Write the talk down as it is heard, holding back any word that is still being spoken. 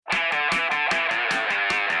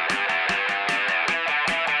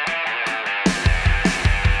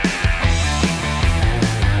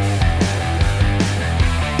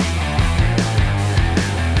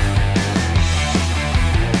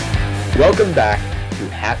Welcome back to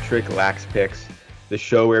Hat Trick Lax Picks, the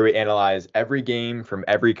show where we analyze every game from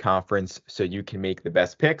every conference so you can make the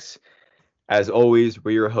best picks. As always,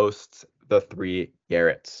 we're your hosts, the three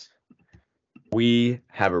Garretts. We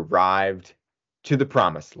have arrived to the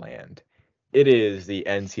promised land. It is the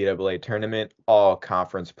NCAA tournament. All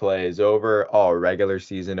conference play is over, all regular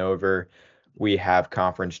season over. We have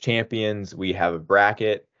conference champions. We have a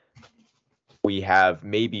bracket. We have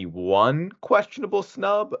maybe one questionable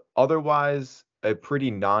snub, otherwise a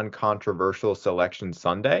pretty non-controversial selection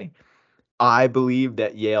Sunday. I believe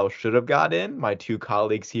that Yale should have got in. My two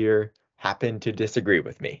colleagues here happen to disagree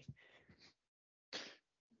with me.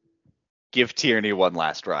 Give Tierney one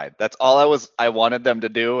last ride. That's all I wanted them to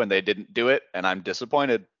do, and they didn't do it, and I'm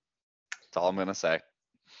disappointed. That's all I'm gonna say.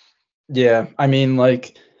 Yeah, I mean,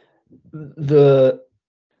 like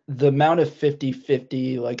the amount of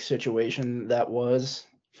 50-50 like situation that was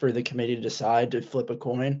for the committee to decide to flip a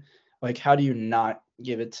coin, like how do you not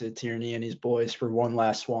give it to Tierney and his boys for one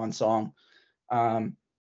last swan song? I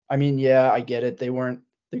mean, yeah, I get it. They weren't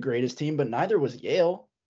the greatest team, but neither was Yale.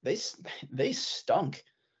 They stunk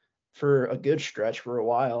for a good stretch for a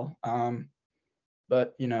while.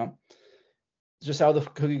 But you know, it's just how the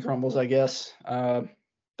cookie crumbles, I guess.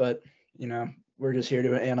 But you know, we're just here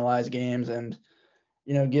to analyze games and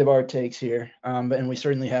give our takes here. And we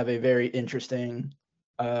certainly have a very interesting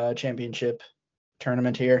championship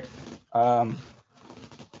tournament here. A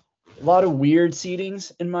lot of weird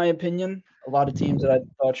seedings, in my opinion. A lot of teams that I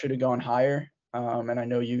thought should have gone higher. And I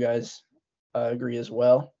know you guys agree as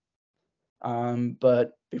well.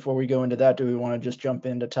 But before we go into that, do we want to just jump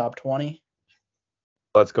into top 20?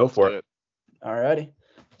 Let's go for it. All righty.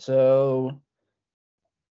 So,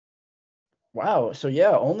 wow. So,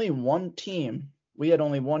 yeah, only one team. We had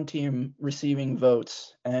only one team receiving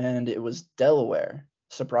votes, and it was Delaware,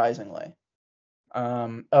 surprisingly.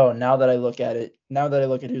 Now that I look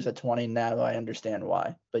at who's at 20, now I understand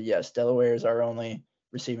why. But yes, Delaware is our only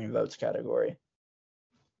receiving votes category.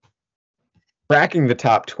 Cracking the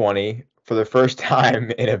top 20 for the first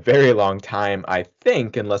time in a very long time, I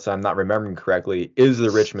think, unless I'm not remembering correctly, is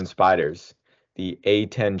the Richmond Spiders, the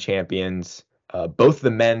A10 champions. Both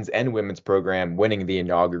the men's and women's program winning the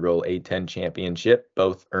inaugural A10 championship,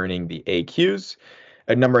 both earning the AQs.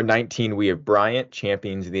 At number 19, we have Bryant,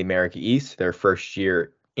 champions of the America East, their first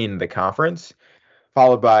year in the conference,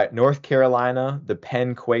 followed by North Carolina, the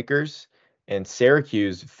Penn Quakers, and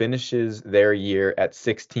Syracuse finishes their year at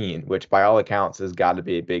 16, which by all accounts has got to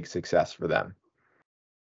be a big success for them.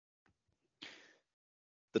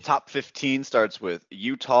 The top 15 starts with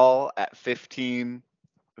Utah at 15,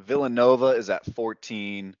 Villanova is at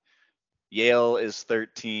 14, Yale is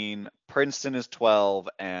 13, Princeton is 12,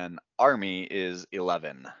 and Army is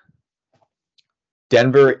 11.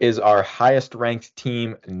 Denver is our highest ranked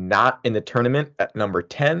team not in the tournament at number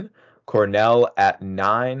 10, Cornell at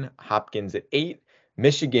 9, Hopkins at 8,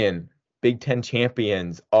 Michigan, Big Ten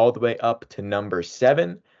champions, all the way up to number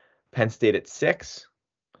 7, Penn State at 6.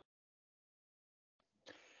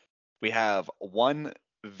 We have one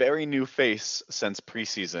very new face since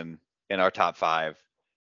preseason in our top 5.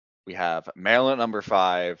 We have Maryland at number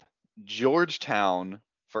 5. Georgetown,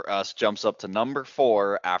 for us, jumps up to number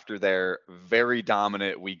 4 after their very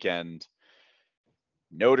dominant weekend.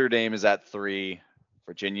 Notre Dame is at 3,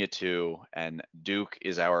 Virginia 2, and Duke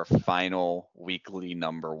is our final weekly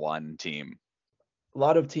number 1 team. A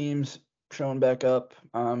lot of teams showing back up.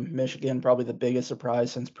 Michigan, probably the biggest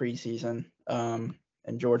surprise since preseason. And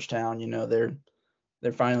Georgetown,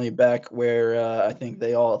 they're finally back where I think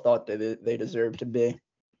they all thought they deserved to be.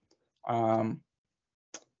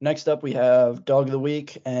 Next up, we have Dog of the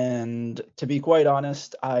Week. And to be quite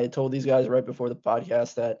honest, I told these guys right before the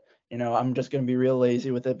podcast that, I'm just going to be real lazy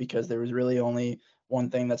with it because there was really only one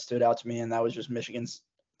thing that stood out to me, and that was just Michigan's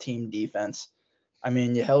team defense. I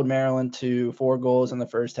mean, you held Maryland to 4 goals in the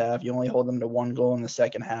first half. You only hold them to 1 goal in the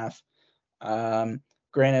second half.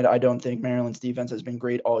 Granted, I don't think Maryland's defense has been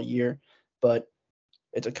great all year, but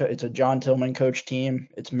it's a John Tillman coach team.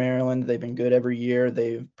 It's Maryland. They've been good every year.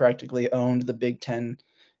 They've practically owned the Big Ten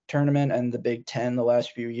tournament and the Big Ten the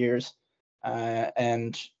last few years.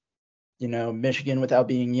 And Michigan, without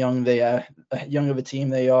being young, young of a team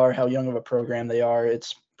they are, how young of a program they are.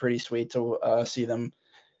 It's pretty sweet to see them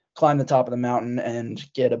climb the top of the mountain and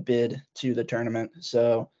get a bid to the tournament.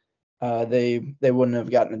 So they wouldn't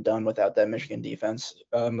have gotten it done without that Michigan defense.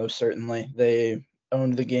 Most certainly, they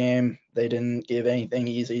owned the game. They didn't give anything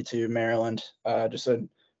easy to Maryland. Just a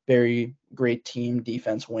very great team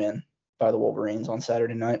defense win by the Wolverines on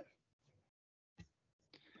Saturday night.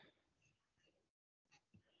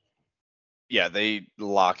 Yeah, they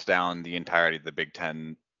locked down the entirety of the Big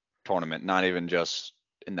Ten tournament, not even just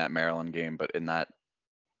in that Maryland game, but in that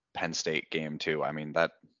Penn State game too. I mean,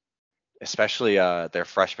 that especially their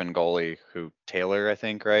freshman goalie, who Taylor, I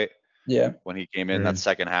think, right? Yeah. When he came in that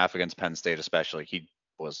second half against Penn State, especially, he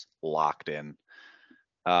was locked in.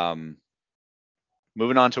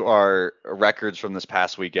 Moving on to our records from this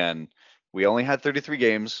past weekend, we only had 33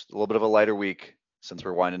 games, a little bit of a lighter week since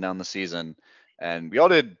we're winding down the season, and we all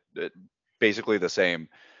did basically the same.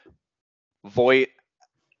 Voigt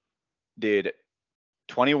did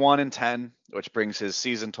 21-10, which brings his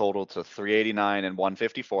season total to 389 and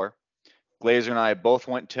 154. Glazer and I both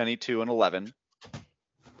went 22-11.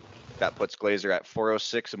 That puts Glazer at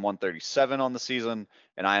 406 and 137 on the season,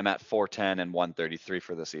 and I am at 410 and 133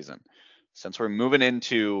 for the season. Since we're moving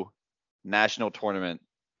into national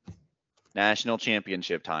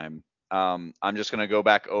championship time, I'm just going to go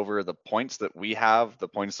back over the points that we have, the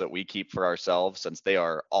points that we keep for ourselves, since they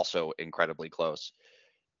are also incredibly close.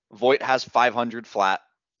 Voigt has 500 flat.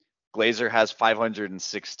 Glazer has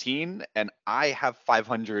 516, and I have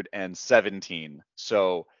 517.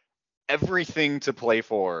 So everything to play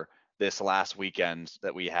for this last weekend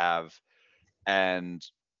that we have, and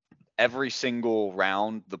every single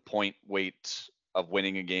round, the point weight of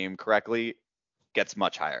winning a game correctly gets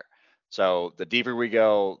much higher. So the deeper we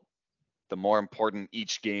go, the more important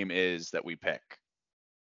each game is that we pick.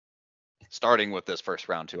 Starting with this first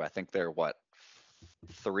round too, I think they're what,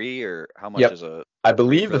 3 or how much is a? I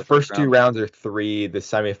believe for the first 2 rounds are 3, the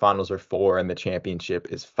semifinals are 4, and the championship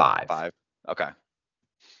is 5. 5. Okay.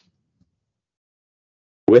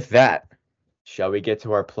 With that, shall we get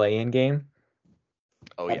to our play-in game?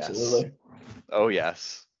 Oh, Absolutely. yes. Oh,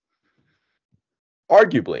 yes.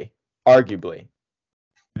 Arguably,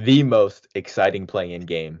 the most exciting play-in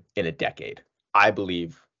game in a decade, I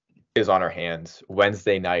believe, is on our hands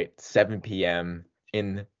Wednesday night, 7 p.m.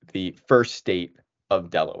 in the first state of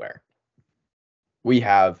Delaware. We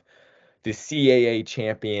have the CAA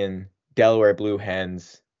champion Delaware Blue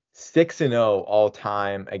Hens, 6-0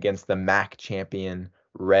 all-time against the MAC champion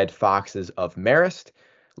Red Foxes of Marist.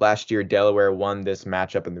 Last year, Delaware won this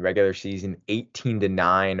matchup in the regular season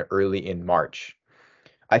 18-9 early in March.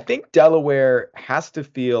 I think Delaware has to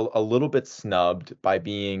feel a little bit snubbed by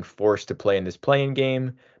being forced to play in this play-in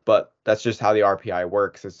game, but that's just how the RPI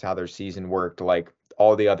works. It's how their season worked. Like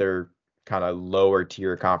all the other kind of lower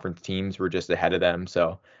tier conference teams were just ahead of them,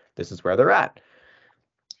 so this is where they're at.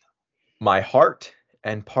 My heart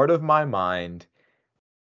and part of my mind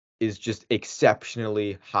is just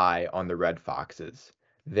exceptionally high on the Red Foxes.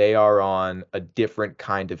 They are on a different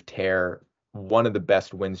kind of tear, one of the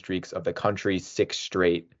best win streaks of the country, 6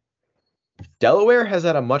 straight. Delaware has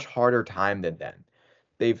had a much harder time than them.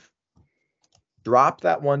 They've dropped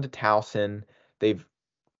that one to Towson. They've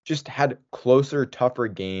just had closer, tougher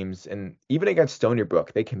games, and even against Stony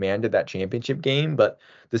Brook, they commanded that championship game, but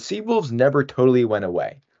the Seawolves never totally went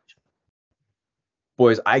away.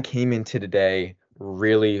 Boys, I came into today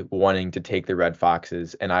really wanting to take the Red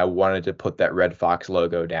Foxes, and I wanted to put that Red Fox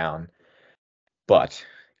logo down. But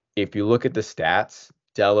if you look at the stats,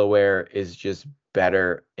 Delaware is just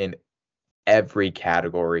better in every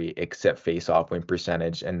category except face-off win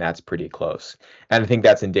percentage, and that's pretty close. And I think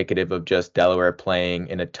that's indicative of just Delaware playing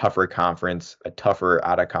in a tougher conference, a tougher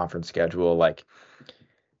out-of-conference schedule. Like,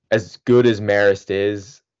 as good as Marist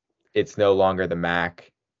is, it's no longer the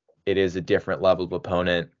MAC. It is a different level of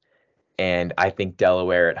opponent. And I think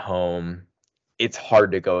Delaware at home, it's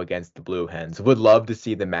hard to go against the Blue Hens. Would love to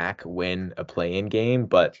see the MAC win a play-in game,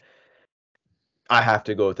 but I have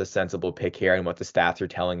to go with a sensible pick here and what the stats are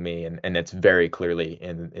telling me, and it's very clearly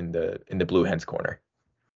in the Blue Hens corner.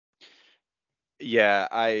 Yeah,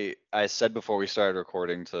 I said before we started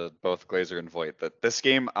recording to both Glazer and Voigt that this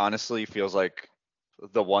game honestly feels like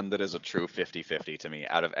the one that is a true 50-50 to me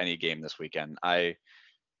out of any game this weekend.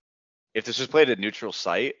 If this was played at neutral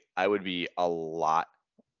site, I would be a lot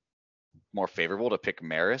more favorable to pick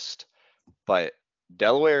Marist, but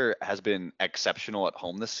Delaware has been exceptional at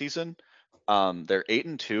home this season. They're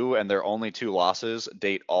 8-2, and their only 2 losses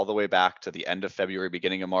date all the way back to the end of February,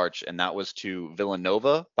 beginning of March, and that was to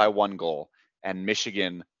Villanova by 1 goal and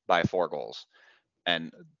Michigan by 4 goals.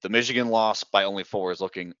 And the Michigan loss by only 4 is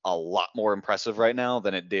looking a lot more impressive right now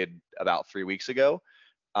than it did about 3 weeks ago.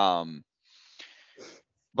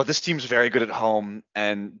 But this team's very good at home,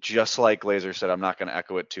 and just like Glazer said, I'm not going to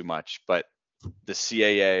echo it too much, but the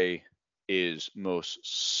CAA is most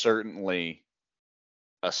certainly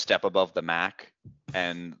a step above the MAC,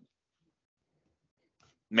 and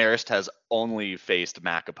Marist has only faced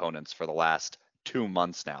MAC opponents for the last 2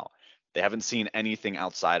 months now. They haven't seen anything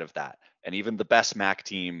outside of that, and even the best MAC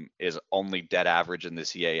team is only dead average in the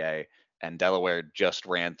CAA, and Delaware just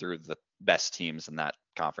ran through the best teams in that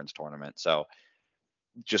conference tournament. So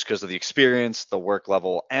just because of the experience, the work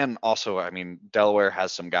level, and also, I mean, Delaware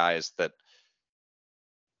has some guys that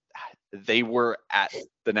they were at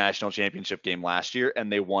the national championship game last year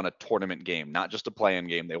and they won a tournament game, not just a play-in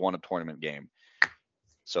game. They won a tournament game.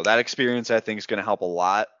 So that experience, I think, is going to help a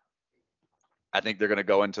lot. I think they're going to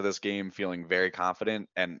go into this game feeling very confident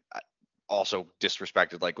and also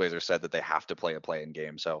disrespected, like Glazer said, that they have to play a play-in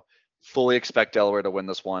game. So fully expect Delaware to win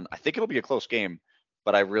this one. I think it'll be a close game,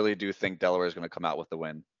 but I really do think Delaware is going to come out with the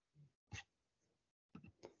win.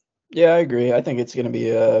 Yeah, I agree. I think it's going to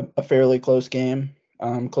be a fairly close game,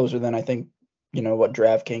 closer than I think, what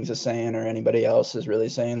DraftKings is saying or anybody else is really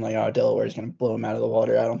saying, like, oh, Delaware is going to blow them out of the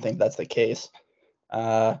water. I don't think that's the case.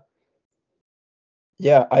 Yeah,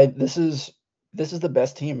 this is the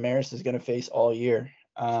best team Marist is going to face all year.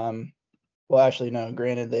 Well, actually, no.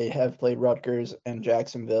 Granted, they have played Rutgers and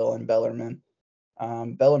Jacksonville and Bellarmine.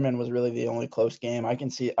 Bellarmine was really the only close game. I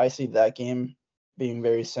see that game being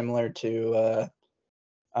very similar to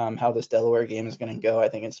how this Delaware game is going to go. I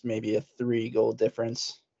think it's maybe a 3-goal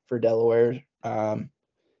difference for Delaware. And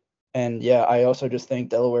yeah, I also just think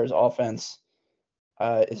Delaware's offense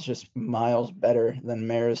is just miles better than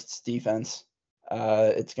Marist's defense.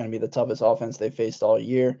 It's going to be the toughest offense they faced all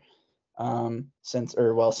year since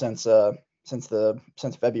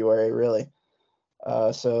February, really.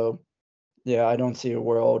 So yeah, I don't see a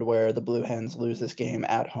world where the Blue Hens lose this game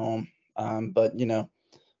at home. But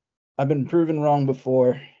I've been proven wrong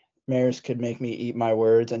before. Marist could make me eat my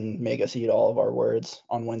words and make us eat all of our words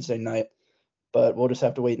on Wednesday night, but we'll just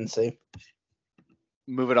have to wait and see.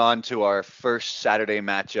 Moving on to our first Saturday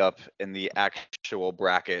matchup in the actual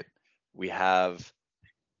bracket, we have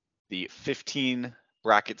the 15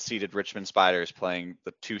 bracket seeded Richmond Spiders playing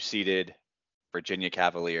the 2-seeded Virginia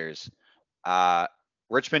Cavaliers.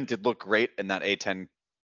 Richmond did look great in that A10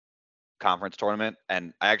 conference tournament,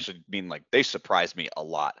 and I actually mean, like, they surprised me a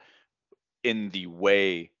lot in the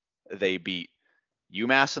way they beat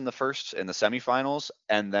UMass in the semifinals,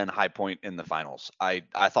 and then High Point in the finals. I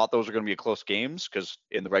thought those were going to be close games because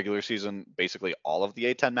in the regular season, basically all of the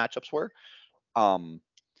A10 matchups were,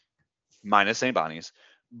 minus St. Bonnie's,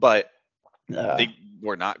 but they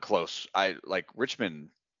were not close. Richmond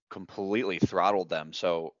completely throttled them.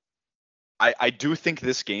 So I do think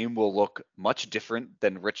this game will look much different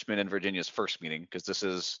than Richmond and Virginia's first meeting because this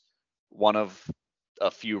is one of a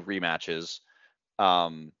few rematches.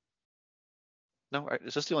 No,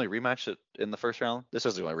 is this the only rematch in the first round? This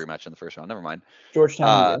is the only rematch in the first round. Never mind.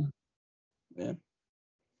 Georgetown. Yeah.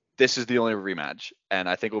 This is the only rematch, and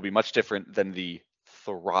I think it will be much different than the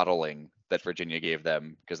throttling that Virginia gave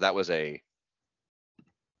them because that was if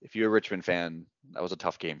you're a Richmond fan, that was a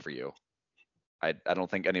tough game for you. I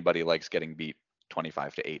don't think anybody likes getting beat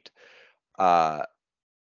 25-8. I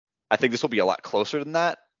think this will be a lot closer than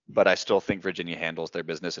that, but I still think Virginia handles their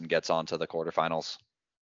business and gets on to the quarterfinals.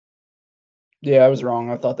 Yeah, I was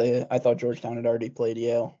wrong. I thought Georgetown had already played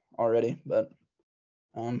Yale already, but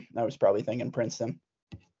I was probably thinking Princeton.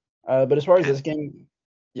 But as far as this game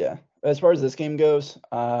goes,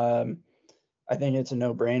 I think it's a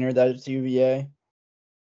no-brainer that it's UVA.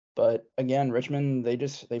 But again, Richmond,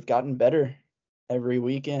 they've gotten better every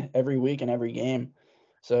week and every game.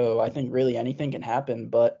 So I think really anything can happen.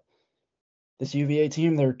 But this UVA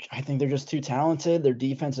team, I think they're just too talented. Their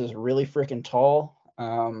defense is really freaking tall.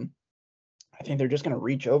 I think they're just going to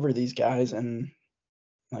reach over these guys and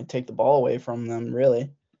take the ball away from them,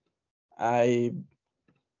 really. Granted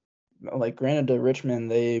to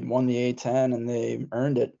Richmond, they won the A10 and they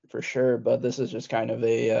earned it for sure, but this is just kind of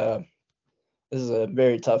this is a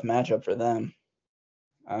very tough matchup for them.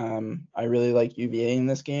 I really like UVA in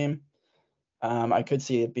this game. I could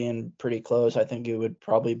see it being pretty close. I think it would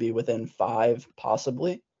probably be within 5,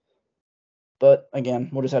 possibly. But again,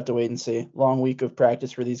 we'll just have to wait and see. Long week of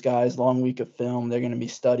practice for these guys, long week of film. They're going to be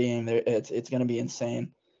studying. It's going to be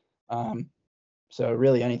insane. So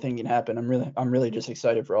really anything can happen. I'm really just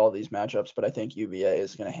excited for all these matchups, but I think UVA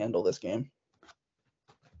is going to handle this game.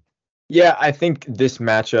 Yeah, I think this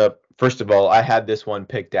matchup, first of all, I had this one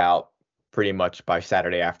picked out pretty much by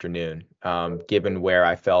Saturday afternoon, given where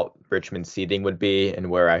I felt Richmond seeding would be and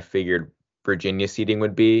where I figured Virginia seeding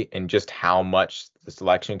would be, and just how much the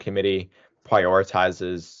selection committee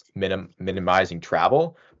prioritizes minimizing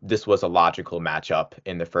travel. This was a logical matchup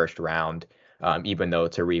in the first round, even though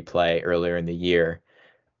it's a replay earlier in the year.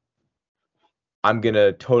 I'm going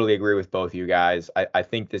to totally agree with both you guys. I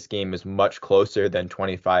think this game is much closer than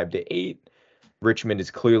 25-8. Richmond is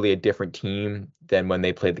clearly a different team than when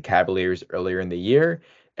they played the Cavaliers earlier in the year.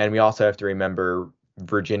 And we also have to remember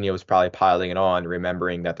Virginia was probably piling it on,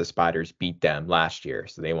 remembering that the Spiders beat them last year.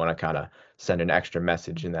 So they want to kind of send an extra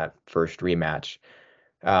message in that first rematch.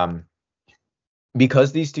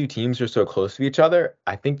 Because these two teams are so close to each other,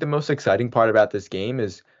 I think the most exciting part about this game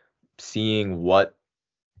is seeing what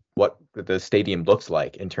the stadium looks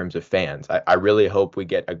like in terms of fans. I really hope we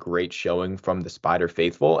get a great showing from the Spider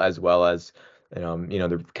faithful as well as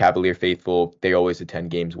the Cavalier faithful. They always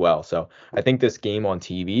attend games well. So I think this game on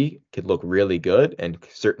TV could look really good, and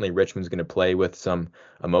certainly Richmond's going to play with some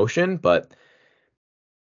emotion, but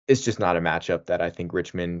it's just not a matchup that I think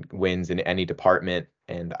Richmond wins in any department.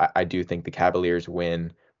 And I do think the Cavaliers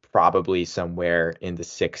win probably somewhere in the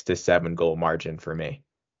 6 to 7 goal margin for me.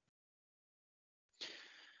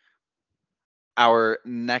 Our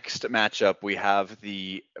next matchup, we have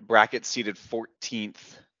the bracket seeded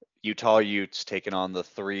 14th Utah Utes taking on the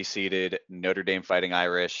 3 seeded Notre Dame Fighting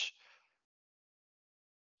Irish.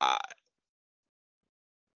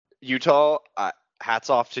 Utah, hats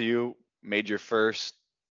off to you. Made your first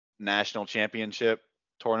national championship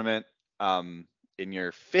tournament in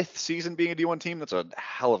your 5th season being a D1 team. That's a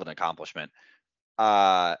hell of an accomplishment.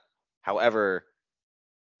 However,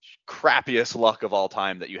 crappiest luck of all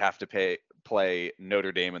time that you have to play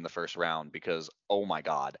Notre Dame in the first round, because oh my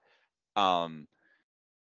god, the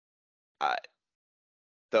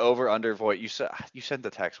over under void, you sent the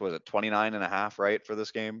text, was it 29.5, right, for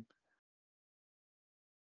this game,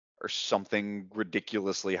 or something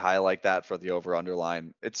ridiculously high like that for the over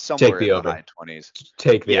underline? It's somewhere in the high 20s.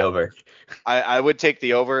 Take the over. I would take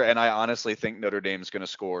the over, and I honestly think Notre Dame's going to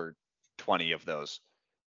score 20 of those.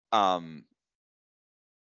 Yeah,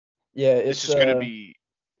 it's just going to be.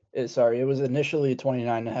 Sorry, it was initially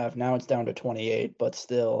 29.5. Now it's down to 28, but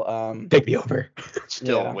still. Take the over.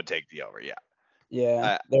 Still would take the over, yeah.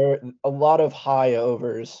 Yeah, there are a lot of high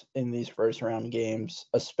overs in these first round games,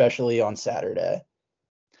 especially on Saturday.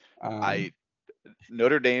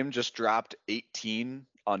 Notre Dame just dropped 18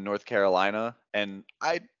 on North Carolina, and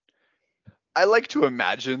I like to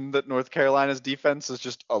imagine that North Carolina's defense is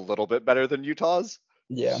just a little bit better than Utah's.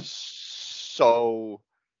 Yeah. So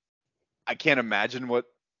I can't imagine what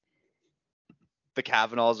the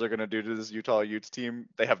Kavanaughs are going to do to this Utah Utes team.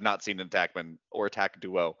 They have not seen an attackman or attack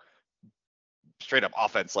duo straight up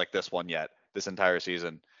offense like this one yet this entire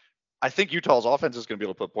season. I think Utah's offense is going to be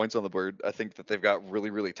able to put points on the board. I think that they've got really,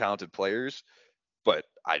 really talented players, but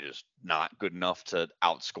I just not good enough to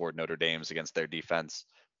outscore Notre Dame's against their defense.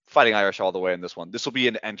 Fighting Irish all the way in this one. This will be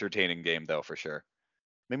an entertaining game, though, for sure.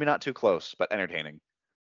 Maybe not too close, but entertaining.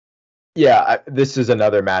 Yeah, this is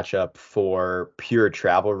another matchup for pure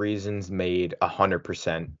travel reasons made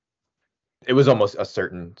 100%. It was almost a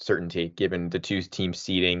certainty given the two team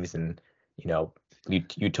seedings and,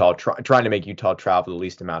 Utah trying to make Utah travel the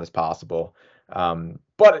least amount as possible.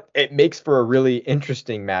 But it makes for a really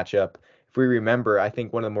interesting matchup. If we remember, I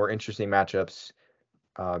think one of the more interesting matchups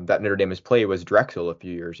that Notre Dame has played was Drexel a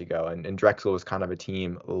few years ago. And Drexel was kind of a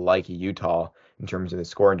team like Utah in terms of the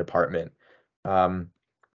scoring department.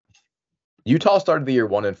 Utah started the year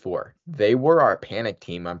 1-4. They were our panic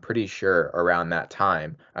team, I'm pretty sure, around that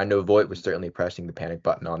time. I know Voigt was certainly pressing the panic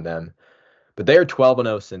button on them. But they are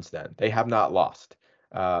 12-0 since then. They have not lost.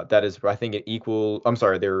 That is, I think, they're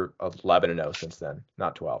 11-0 since then,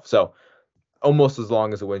 not 12. So almost as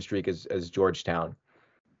long as a win streak as Georgetown.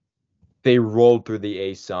 They rolled through the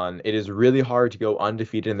A-Sun. It is really hard to go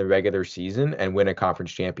undefeated in the regular season and win a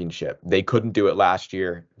conference championship. They couldn't do it last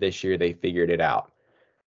year. This year, they figured it out.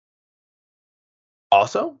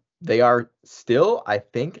 Also, they are still, I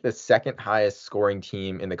think, the second highest scoring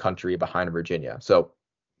team in the country behind Virginia. So,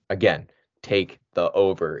 again, take the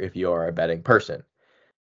over if you are a betting person.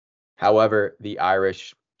 However, the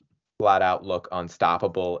Irish flat out look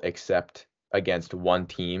unstoppable except against one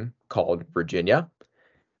team called Virginia.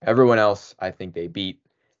 Everyone else, I think they beat.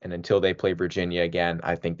 And until they play Virginia again,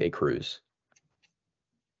 I think they cruise.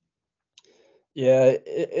 Yeah,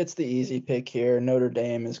 it's the easy pick here. Notre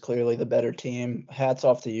Dame is clearly the better team. Hats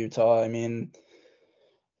off to Utah. I mean,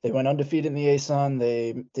 they went undefeated in the A-Sun.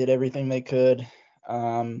 They did everything they could.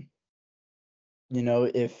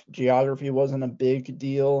 If geography wasn't a big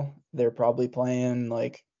deal, they're probably playing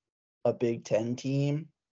like a Big Ten team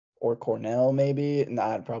or Cornell, maybe.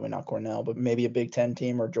 Probably not Cornell, but maybe a Big Ten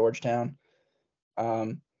team or Georgetown.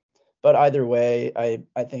 But either way,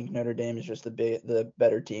 I think Notre Dame is just the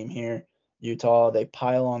better team here. Utah, they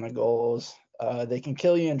pile on the goals. They can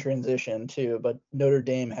kill you in transition too, but Notre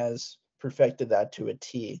Dame has perfected that to a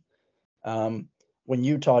T. When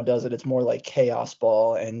Utah does it, it's more like chaos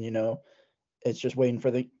ball, and it's just waiting for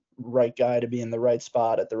the right guy to be in the right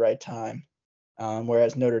spot at the right time.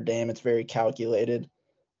 Whereas Notre Dame, it's very calculated.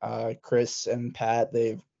 Chris and Pat,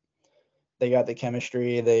 they got the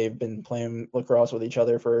chemistry. They've been playing lacrosse with each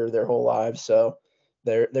other for their whole lives, so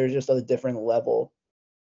there's just a different level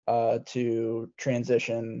to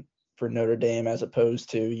transition for Notre Dame as opposed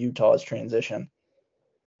to Utah's transition.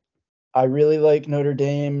 I really like Notre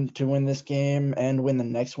Dame to win this game and win the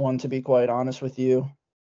next one, to be quite honest with you.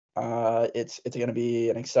 It's going to be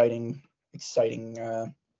an exciting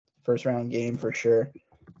first round game for sure.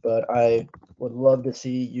 But I would love to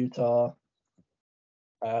see Utah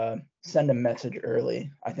send a message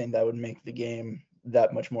early. I think that would make the game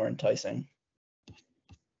that much more enticing.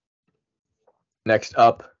 Next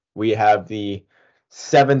up, we have the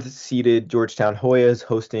 7th seeded Georgetown Hoyas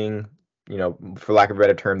hosting, for lack of a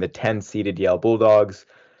better term, the 10 seeded Yale Bulldogs.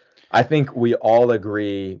 I think we all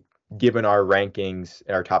agree, given our rankings,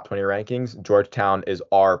 our top 20 rankings, Georgetown is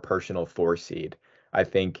our personal 4 seed. I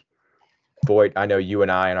think, Boyd, I know you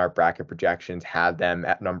and I in our bracket projections had them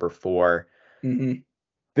at number 4. Mm-hmm.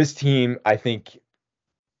 This team, I think,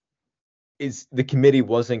 the committee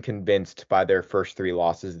wasn't convinced by their first 3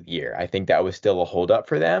 losses of the year. I think that was still a holdup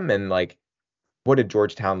for them. And what did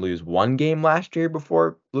Georgetown lose? 1 game last year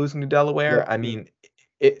before losing to Delaware? Yep. I mean,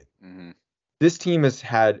 this team has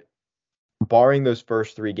had, barring those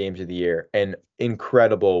first 3 games of the year, an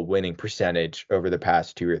incredible winning percentage over the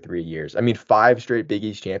past 2 or 3 years. I mean, 5 straight Big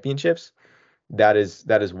East championships. That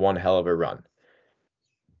is one hell of a run.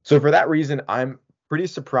 So for that reason, I'm pretty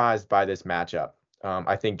surprised by this matchup.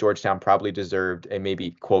 I think Georgetown probably deserved a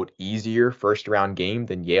maybe, quote, easier first round game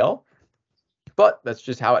than Yale. But that's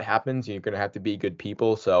just how it happens. You're going to have to be good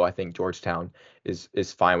people. So I think Georgetown is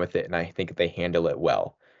fine with it, and I think they handle it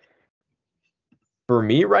well. For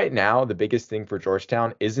me right now, the biggest thing for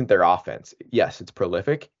Georgetown isn't their offense. Yes, it's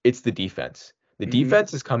prolific. It's the defense. The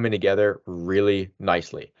defense is coming together really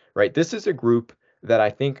nicely, right? This is a group that I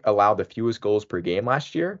think allowed the fewest goals per game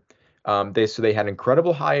last year. They had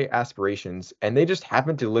incredible high aspirations, and they just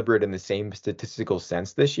haven't delivered in the same statistical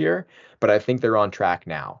sense this year. But I think they're on track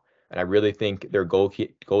now, and I really think their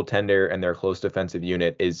goaltender and their close defensive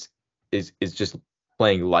unit is just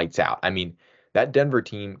playing lights out. I mean, that Denver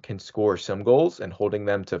team can score some goals, and holding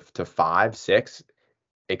them to 5, 6,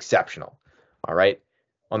 exceptional. All right.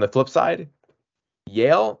 On the flip side,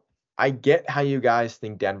 Yale, I get how you guys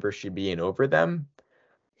think Denver should be in over them,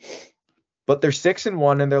 but they're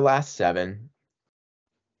 6-1 in their last 7.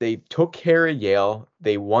 They took care of Yale.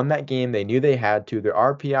 They won that game. They knew they had to. Their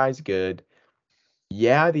RPI is good.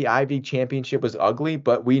 Yeah, the Ivy Championship was ugly,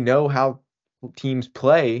 but we know how teams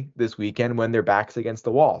play this weekend when their back's against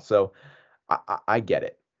the wall. So I get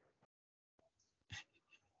it.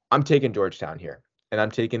 I'm taking Georgetown here, and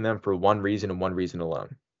I'm taking them for one reason and one reason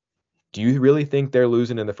alone. Do you really think they're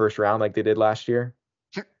losing in the first round like they did last year?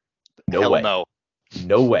 No Hell way. no.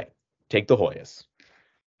 No way. Take the Hoyas.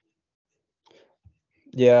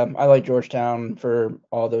 Yeah, I like Georgetown for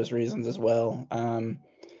all those reasons as well.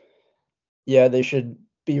 Yeah, they should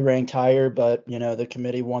be ranked higher, but the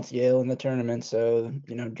committee wants Yale in the tournament, so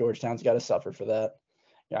Georgetown's got to suffer for that.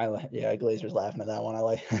 Yeah, Glazer's laughing at that one. I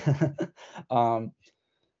like.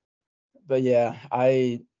 But yeah,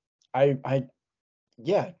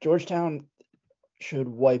 yeah, Georgetown should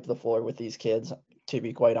wipe the floor with these kids. To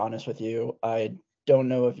be quite honest with you, I don't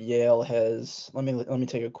know if Yale has. Let me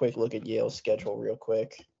take a quick look at Yale's schedule real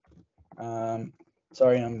quick.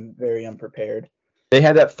 Sorry, I'm very unprepared. They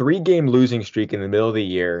had that 3-game losing streak in the middle of the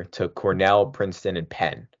year to Cornell, Princeton, and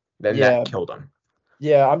Penn. Then that killed them.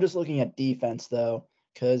 Yeah, I'm just looking at defense though,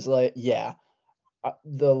 because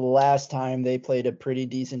the last time they played a pretty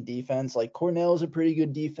decent defense, Cornell's a pretty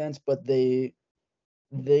good defense, but they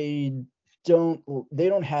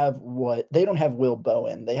don't have Will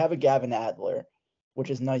Bowen. They have a Gavin Adler, which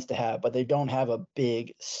is nice to have, but they don't have a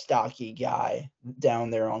big stocky guy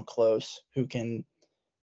down there on close who can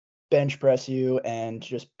bench press you and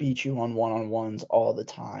just beat you on one-on-ones all the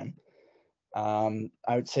time.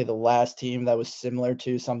 I would say the last team that was similar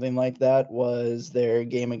to something like that was their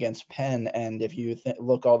game against Penn, and if you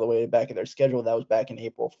look all the way back at their schedule, that was back in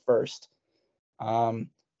April 1st.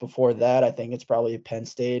 Before that, I think it's probably Penn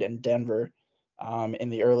State and Denver in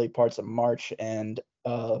the early parts of March and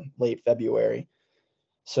late February.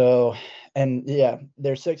 So, and yeah,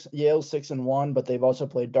 Yale's 6-1, but they've also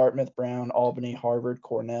played Dartmouth, Brown, Albany, Harvard,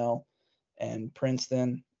 Cornell, and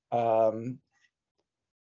Princeton. And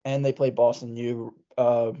they played Boston U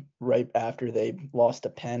right after they lost to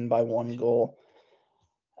Penn by 1 goal.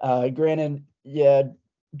 Granted, yeah,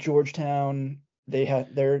 Georgetown, they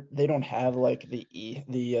don't have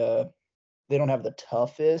they don't have the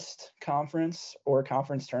toughest conference or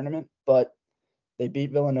conference tournament, but they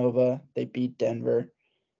beat Villanova, they beat Denver.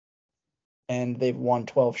 and they've won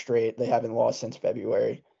 12 straight. They haven't lost since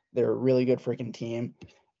February. They're a really good freaking team.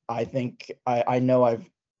 I think I know I've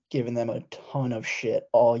given them a ton of shit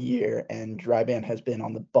all year, and Dryban has been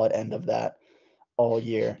on the butt end of that all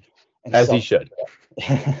year. And As he should.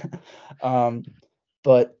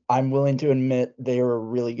 But I'm willing to admit they are a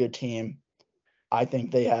really good team. I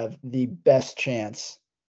think they have the best chance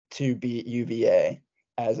to beat UVA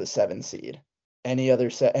as a 7 seed. Any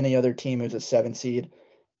other team who's a 7 seed,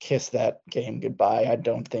 kiss that game goodbye. I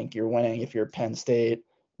don't think you're winning if you're Penn State,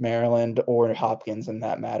 Maryland, or Hopkins in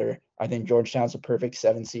that matter. I think Georgetown's a perfect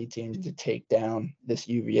 7 seed team to take down this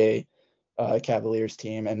UVA Cavaliers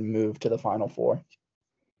team and move to the Final Four.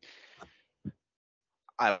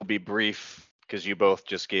 I'll be brief because you both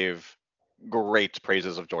just gave great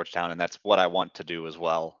praises of Georgetown, and that's what I want to do as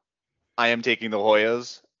well. I am taking the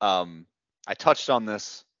Hoyas. I touched on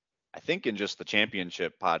this, I think, in just the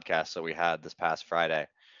championship podcast that we had this past Friday.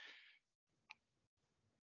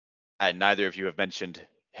 And neither of you have mentioned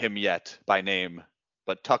him yet by name,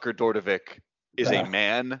 but Tucker Dordevic is a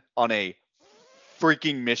man on a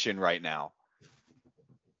freaking mission right now.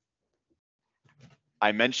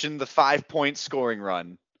 I mentioned the 5-point scoring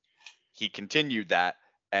run. He continued that,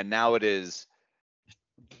 and now it is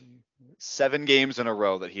 7 games in a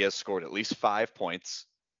row that he has scored at least 5 points.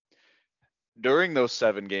 During those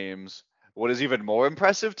 7 games, what is even more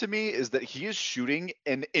impressive to me is that he is shooting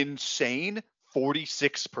an insane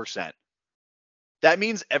 46%. That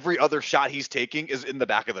means every other shot he's taking is in the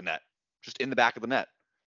back of the net. Just in the back of the net.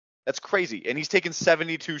 That's crazy. And he's taken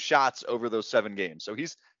 72 shots over those 7 games. So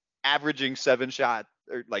he's averaging 10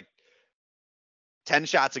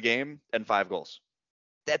 shots a game and 5 goals.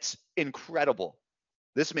 That's incredible.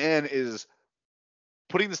 This man is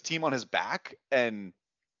putting this team on his back, and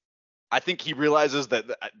I think he realizes that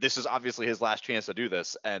this is obviously his last chance to do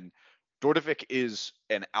this. And Dordevic is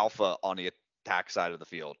an alpha on the attack side of the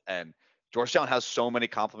field. And Georgetown has so many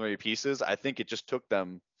complementary pieces. I think it just took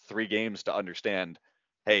them 3 games to understand,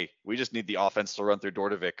 hey, we just need the offense to run through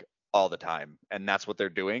Dordevic all the time. And that's what they're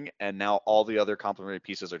doing. And now all the other complementary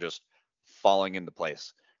pieces are just falling into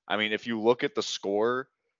place. I mean, if you look at the score,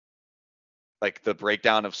 like the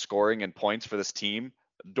breakdown of scoring and points for this team,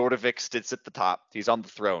 Dordevic sits at the top. He's on the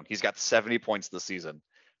throne. He's got 70 points this season.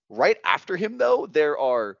 Right after him, though, there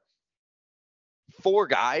are 4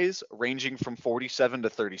 guys ranging from 47 to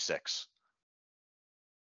 36.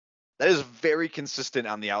 That is very consistent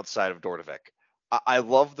on the outside of Dordevic. I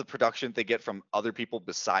love the production they get from other people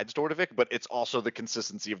besides Dordevic, but it's also the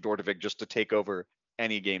consistency of Dordevic just to take over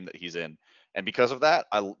any game that he's in. And because of that,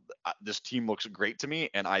 this team looks great to me,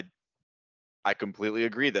 and I completely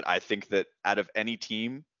agree that I think that out of any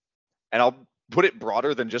team, and I'll put it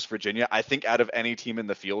broader than just Virginia, I think out of any team in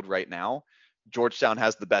the field right now, Georgetown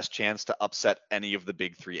has the best chance to upset any of the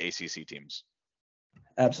big 3 ACC teams.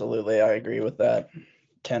 Absolutely, I agree with that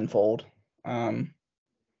tenfold.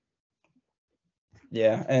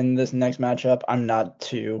 Yeah, and this next matchup, I'm not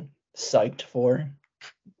too psyched for.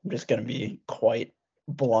 I'm just going to be quite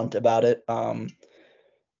blunt about it.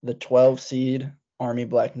 The 12 seed Army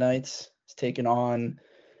Black Knights is taking on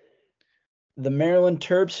the Maryland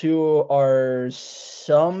Terps, who are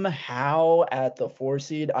somehow at the 4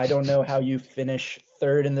 seed. I don't know how you finish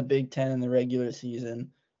 3rd in the Big Ten in the regular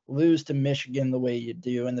season, lose to Michigan the way you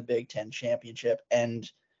do in the Big Ten championship, and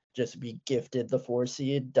just be gifted the 4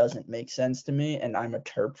 seed doesn't make sense to me. And I'm a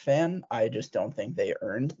Terp fan. I just don't think they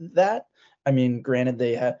earned that. I mean, granted,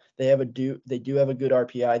 they do have a good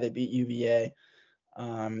RPI. They beat UVA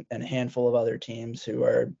and a handful of other teams who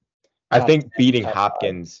are. I think beating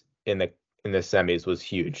Hopkins in the semis was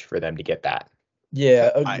huge for them to get that. Yeah,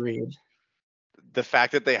 agreed. The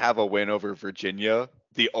fact that they have a win over Virginia,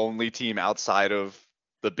 the only team outside of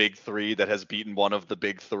the Big 3 that has beaten one of the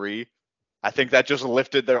Big 3, I think that just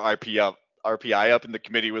lifted their RPI up, and the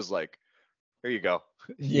committee was like, here you go.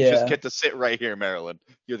 You just get to sit right here, Maryland.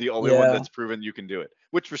 You're the only one that's proven you can do it.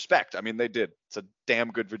 Which, respect. I mean, they did. It's a damn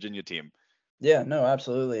good Virginia team. Yeah, no,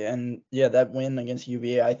 absolutely. And yeah, that win against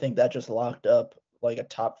UVA, I think that just locked up like a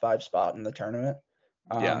top 5 spot in the tournament.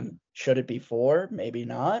 Should it be 4? Maybe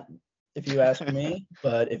not, if you ask me.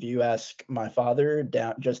 But if you ask my father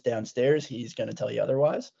just downstairs, he's going to tell you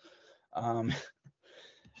otherwise.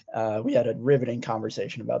 We had a riveting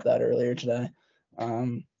conversation about that earlier today.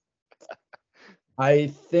 I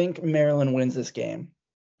think Maryland wins this game.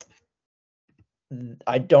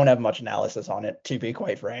 I don't have much analysis on it, to be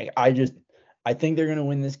quite frank. I think they're going to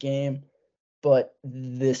win this game, but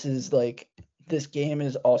this game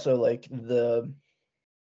is also like the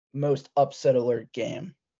most upset alert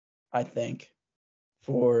game, I think,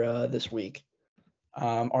 for this week.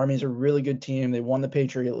 Army's a really good team. They won the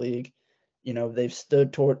Patriot League, they've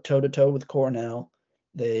stood toe to toe with Cornell.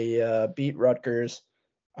 They beat Rutgers.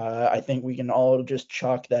 I think we can all just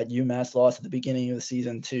chalk that UMass loss at the beginning of the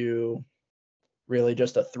season to really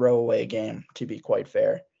just a throwaway game, to be quite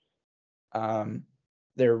fair.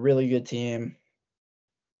 They're a really good team.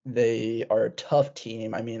 They are a tough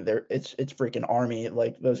team. I mean, it's freaking Army.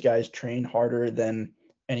 Like, those guys train harder than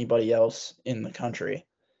anybody else in the country.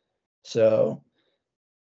 So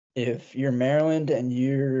if you're Maryland and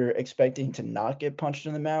you're expecting to not get punched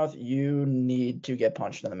in the mouth, you need to get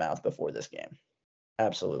punched in the mouth before this game.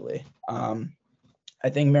 Absolutely. I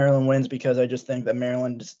think Maryland wins because I just think that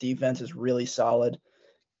Maryland's defense is really solid,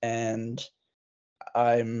 and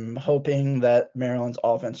I'm hoping that Maryland's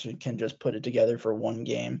offense can just put it together for one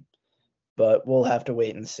game, but we'll have to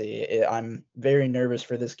wait and see. I'm very nervous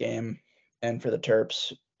for this game and for the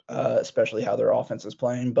Terps, especially how their offense is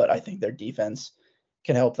playing, but I think their defense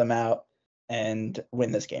can help them out and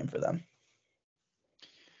win this game for them.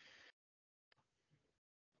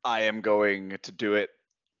 I am going to do it.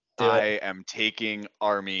 I am taking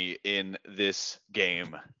Army in this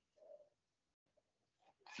game.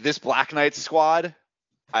 This Black Knights squad,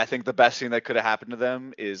 I think the best thing that could have happened to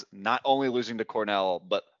them is not only losing to Cornell,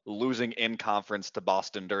 but losing in conference to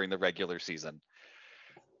Boston during the regular season.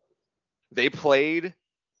 They played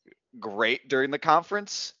great during the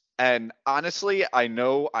conference, and honestly, I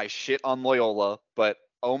know I shit on Loyola, but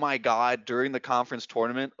oh my God, during the conference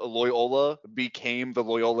tournament, Loyola became the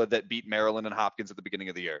Loyola that beat Maryland and Hopkins at the beginning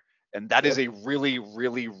of the year. And that is a really,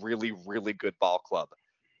 really, really, really good ball club.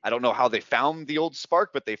 I don't know how they found the old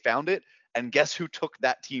spark, but they found it. And guess who took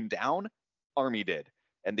that team down? Army did.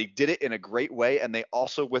 And they did it in a great way. And they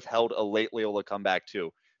also withheld a late Loyola comeback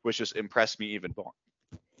too, which just impressed me even more.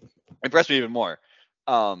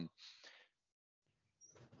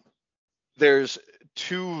 There's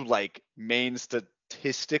two main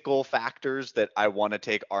statistical factors that I want to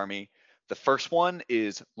take Army. The first one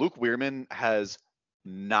is Luke Weirman has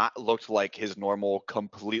not looked like his normal,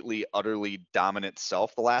 completely, utterly dominant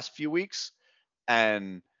self the last few weeks.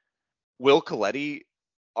 And Will Coletti,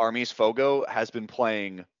 Army's Fogo, has been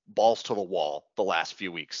playing balls to the wall the last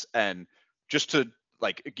few weeks. And just to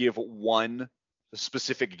give one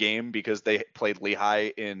specific game, because they played Lehigh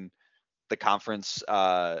in the conference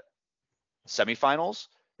semifinals,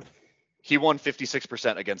 he won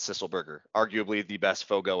 56% against Sisselberger, arguably the best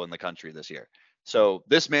Fogo in the country this year. So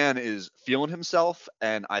this man is feeling himself,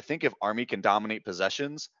 and I think if Army can dominate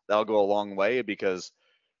possessions, that'll go a long way, because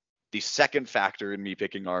the second factor in me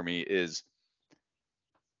picking Army is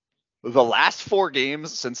the last 4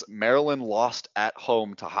 games since Maryland lost at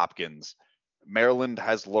home to Hopkins, Maryland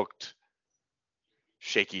has looked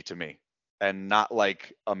shaky to me and not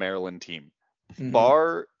like a Maryland team. Mm-hmm.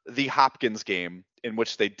 Bar the Hopkins game, in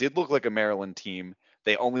which they did look like a Maryland team,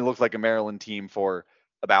 they only looked like a Maryland team for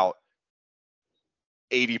about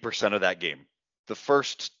 80% of that game. The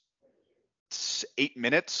first 8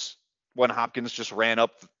 minutes, when Hopkins just ran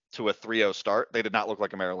up to a 3-0 start, they did not look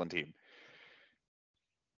like a Maryland team.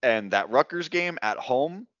 And that Rutgers game at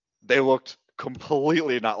home, they looked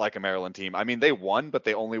completely not like a Maryland team. I mean, they won, but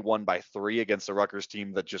they only won by 3 against a Rutgers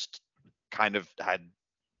team that just kind of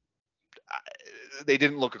they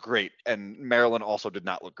didn't look great. And Maryland also did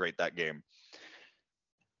not look great that game.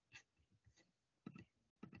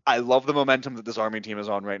 I love the momentum that this Army team is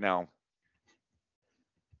on right now.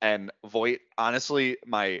 And Voight, honestly,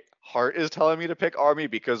 my heart is telling me to pick Army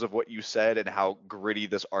because of what you said and how gritty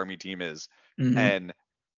this Army team is. Mm-hmm. And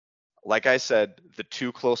like I said, the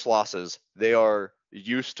 2 close losses, they are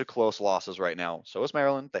used to close losses right now. So is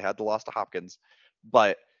Maryland. They had the loss to Hopkins.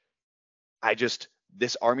 But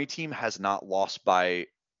this Army team has not lost by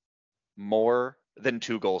more than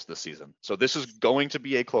 2 goals this season. So this is going to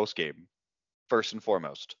be a close game, first and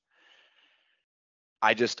foremost.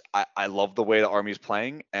 I love the way the Army's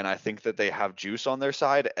playing, and I think that they have juice on their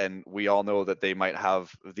side, and we all know that they might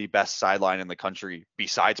have the best sideline in the country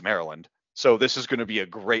besides Maryland. So this is going to be a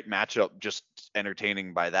great matchup, just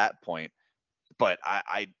entertaining by that point. But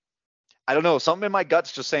I don't know, something in my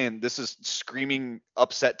gut's just saying this is screaming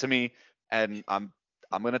upset to me, and I'm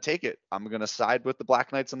going to take it. I'm going to side with the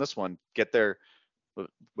Black Knights in this one.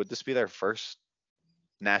 Would this be their first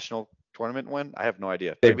national tournament win? I have no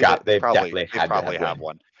idea. They probably have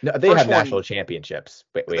one. No, they have national championships.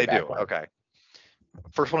 They do. When. Okay.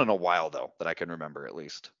 First one in a while though that I can remember at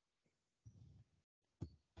least.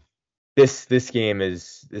 This game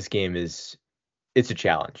is it's a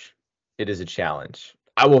challenge. It is a challenge.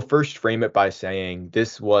 I will first frame it by saying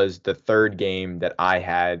this was the 3rd game that I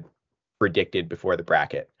had predicted before the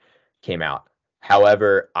bracket came out.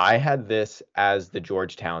 However, I had this as the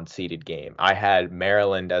Georgetown seeded game. I had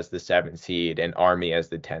Maryland as the 7th seed and Army as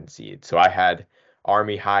the 10th seed. So I had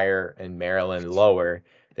Army higher and Maryland lower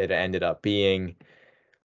that it ended up being.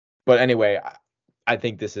 But anyway, I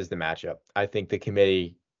think this is the matchup. I think the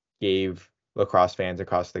committee gave lacrosse fans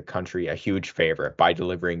across the country a huge favor by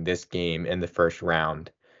delivering this game in the first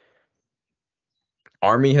round.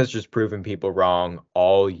 Army has just proven people wrong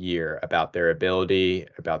all year about their ability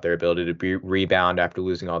to rebound after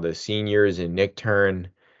losing all those seniors and Nick Turn.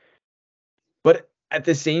 But at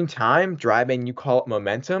the same time, driving, you call it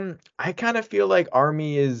momentum. I kind of feel like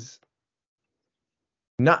Army is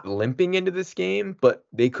not limping into this game, but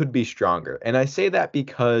they could be stronger. And I say that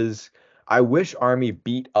because I wish Army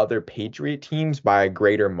beat other Patriot teams by a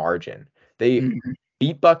greater margin. They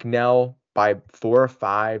beat Bucknell by 4 or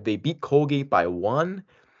 5. They beat Colgate by 1.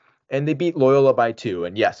 And they beat Loyola by 2.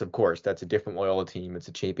 And yes, of course, that's a different Loyola team. It's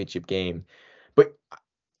a championship game. But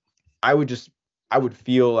I would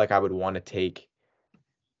feel like I would want to take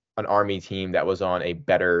an Army team that was on a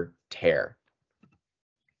better tear.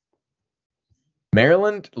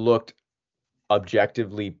 Maryland looked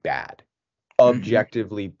objectively bad.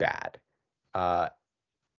 Objectively bad.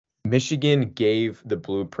 Michigan gave the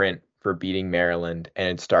blueprint for beating Maryland, and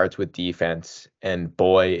it starts with defense. And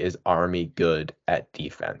boy, is Army good at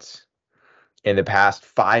defense. In the past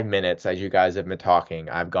 5 minutes, as you guys have been talking,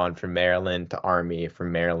 I've gone from Maryland to Army,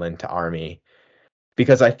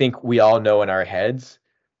 because I think we all know in our heads,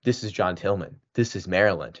 this is John Tillman. This is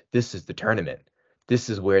Maryland. This is the tournament. This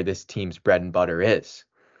is where this team's bread and butter is.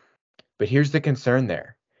 But here's the concern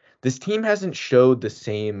there. This team hasn't showed the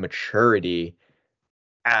same maturity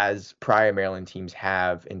as prior Maryland teams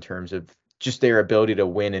have in terms of just their ability to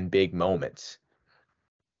win in big moments.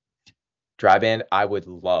 Dryband, I would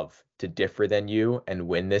love to differ than you and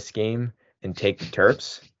win this game and take the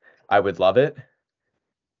Terps. I would love it,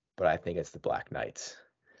 but I think it's the Black Knights.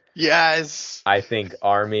 Yes. I think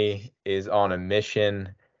Army is on a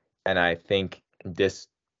mission, and I think this,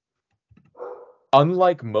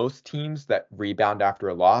 unlike most teams that rebound after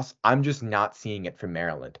a loss, I'm just not seeing it from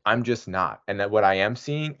Maryland. I'm just not. And that what I am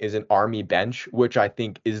seeing is an Army bench, which I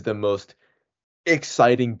think is the most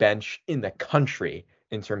exciting bench in the country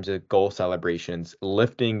in terms of goal celebrations,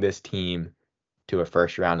 lifting this team to a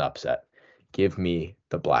first round upset. Give me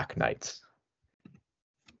the Black Knights.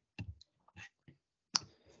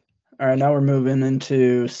 All right, now we're moving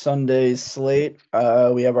into Sunday's slate.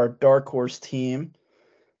 We have our dark horse team,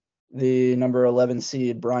 the number 11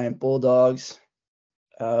 seed Bryant Bulldogs,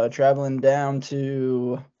 traveling down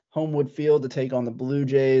to Homewood Field to take on the Blue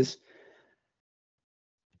Jays.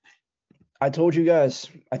 I told you guys,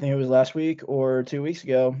 I think it was last week or 2 weeks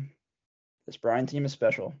ago, this Bryant team is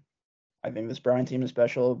special. I think this Bryant team is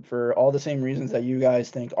special for all the same reasons that you guys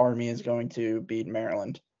think Army is going to beat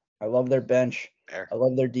Maryland. I love their bench. I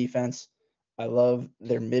love their defense. I love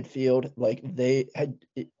their midfield. Like, they had,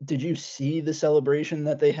 did you see the celebration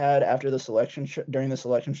that they had after the selection during the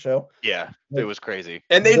selection show? Yeah, Like, it was crazy.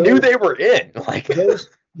 And they knew they were in. Like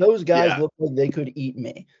those guys Yeah. look like they could eat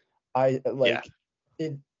me.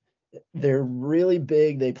 They're really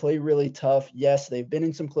big. They play really tough. Yes, they've been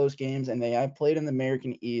in some close games, and they have played in the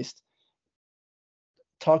American East.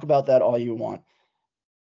 Talk about that all you want.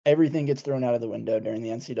 Everything gets thrown out of the window during the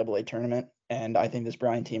NCAA tournament, and I think this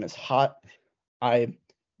Bryant team is hot.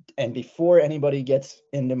 And before anybody gets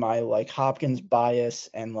into my like Hopkins bias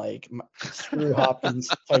and like screw Hopkins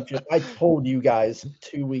type shit, I told you guys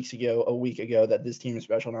a week ago that this team is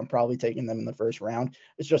special, and I'm probably taking them in the first round.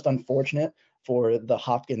 It's just unfortunate for the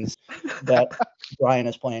Hopkins that Brian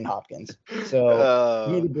is playing Hopkins. So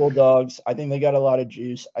give me the Bulldogs. I think they got a lot of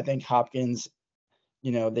juice. I think Hopkins,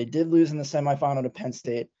 they did lose in the semifinal to Penn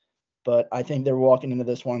State, but I think they're walking into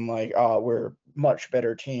this one like, we're much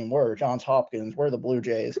better team. We're Johns Hopkins. We're the Blue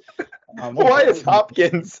Jays. Why is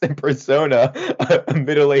Hopkins in persona a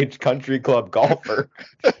middle-aged country club golfer?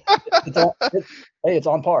 It's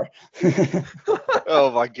on par.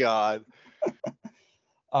 Oh my God.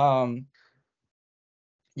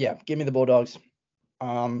 Yeah, give me the Bulldogs.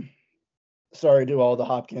 Sorry to all the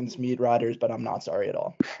Hopkins meat riders, but I'm not sorry at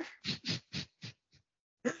all.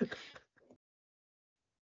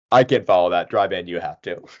 I can't follow that. Dryband, you have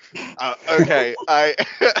to. Okay, I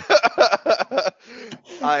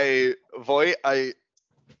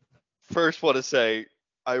first want to say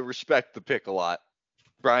I respect the pick a lot.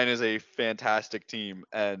 Brian is a fantastic team,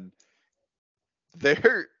 and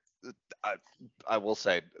I will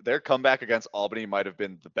say their comeback against Albany might have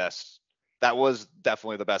been the best. That was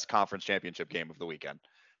definitely the best conference championship game of the weekend.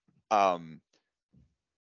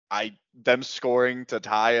 them scoring to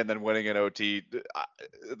tie and then winning in OT,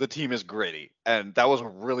 the team is gritty, and that was a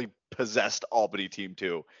really possessed Albany team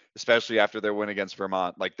too, especially after their win against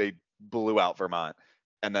Vermont. Like, they blew out Vermont,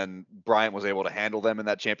 and then Bryant was able to handle them in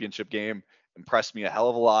that championship game. Impressed me a hell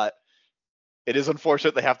of a lot. It is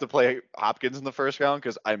unfortunate they have to play Hopkins in the first round,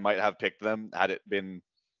 because I might have picked them had it been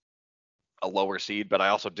a lower seed, but I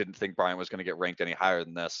also didn't think Bryant was going to get ranked any higher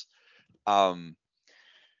than this.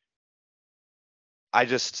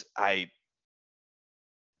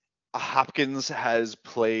 Hopkins has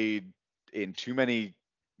played in too many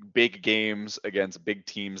big games against big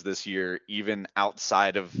teams this year, even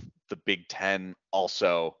outside of the Big Ten.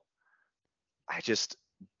 Also,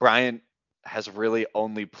 Bryant has really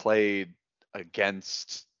only played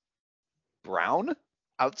against Brown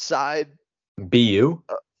outside BU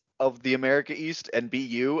of the America East and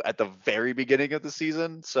BU at the very beginning of the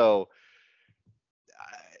season. So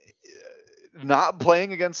not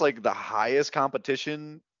playing against like the highest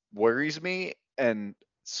competition worries me and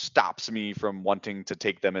stops me from wanting to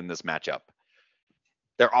take them in this matchup.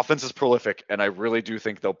 Their offense is prolific, and I really do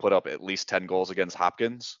think they'll put up at least 10 goals against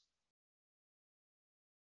Hopkins.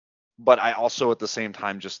 But I also at the same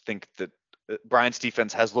time just think that Bryant's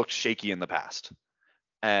defense has looked shaky in the past.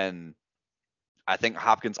 And I think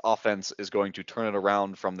Hopkins' offense is going to turn it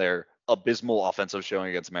around from their abysmal offensive showing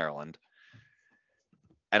against Maryland.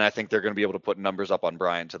 And I think they're going to be able to put numbers up on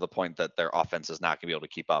Bryant to the point that their offense is not going to be able to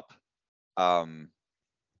keep up.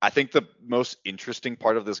 I think the most interesting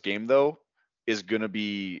part of this game, though, is going to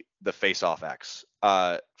be the face-off X.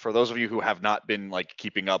 For those of you who have not been like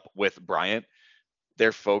keeping up with Bryant,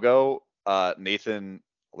 their Fogo, Nathan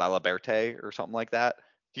Lalaberte or something like that,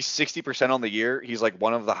 he's 60% on the year. He's like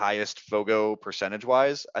one of the highest Fogo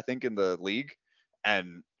percentage-wise, I think, in the league.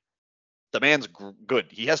 And the man's good.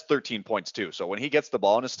 He has 13 points too. So when he gets the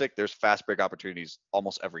ball in his stick, there's fast break opportunities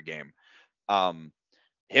almost every game.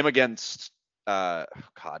 Him against what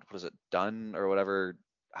is it, Dunn or whatever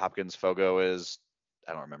Hopkins Fogo is?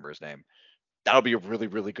 I don't remember his name. That'll be a really,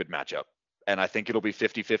 really good matchup. And I think it'll be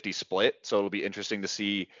 50-50 split. So it'll be interesting to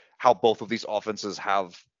see how both of these offenses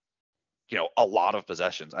have, a lot of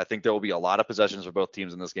possessions. I think there will be a lot of possessions for both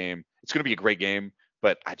teams in this game. It's going to be a great game,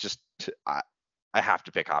 but I have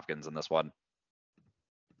to pick Hopkins in this one.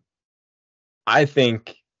 I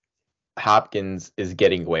think Hopkins is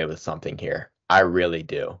getting away with something here. I really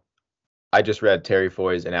do. I just read Terry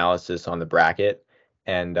Foy's analysis on the bracket,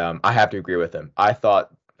 and I have to agree with him. I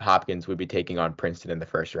thought Hopkins would be taking on Princeton in the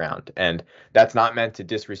first round, and that's not meant to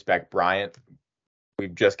disrespect Bryant.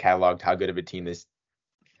 We've just cataloged how good of a team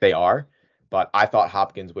they are, but I thought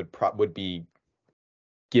Hopkins would be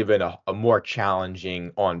given a more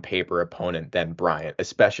challenging on paper opponent than Bryant,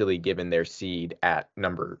 especially given their seed at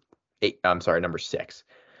number 6.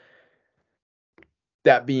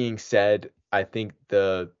 That being said, I think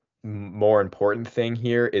the more important thing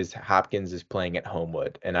here is Hopkins is playing at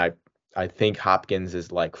Homewood, and I think Hopkins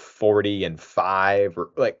is like 40-5, or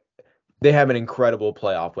like they have an incredible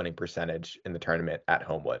playoff winning percentage in the tournament at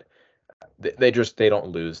Homewood. They don't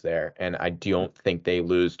lose there, and I don't think they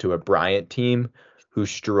lose to a Bryant team who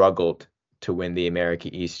struggled to win the America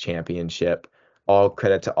East Championship. All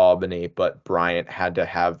credit to Albany, but Bryant had to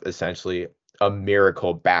have essentially a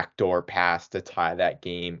miracle backdoor pass to tie that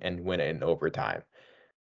game and win it in overtime.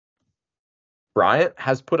 Bryant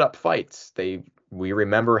has put up fights. We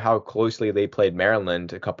remember how closely they played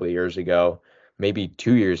Maryland a couple of years ago, maybe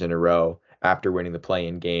 2 years in a row after winning the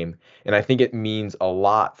play-in game. And I think it means a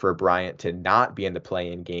lot for Bryant to not be in the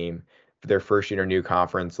play-in game for their first year new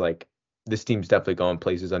conference. Like, this team's definitely going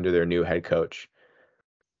places under their new head coach.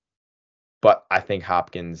 But I think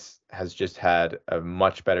Hopkins has just had a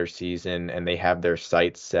much better season, and they have their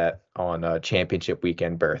sights set on a championship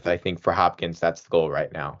weekend berth. I think for Hopkins, that's the goal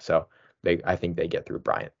right now. So I think they get through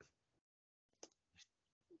Bryant.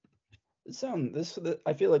 I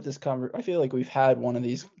feel like we've had one of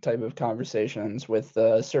these type of conversations with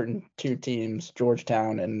certain two teams,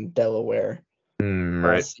 Georgetown and Delaware,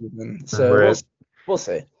 Right. season. So right. We'll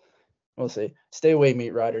see. Stay away,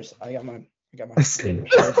 meat riders. I got my.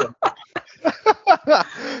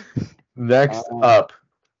 Next up,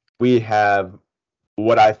 we have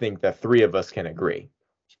what I think the three of us can agree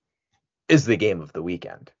is the game of the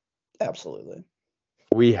weekend. Absolutely.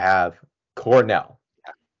 We have Cornell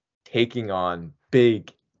taking on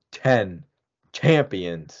Big Ten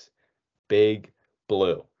champions, Big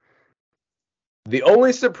Blue. The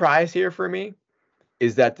only surprise here for me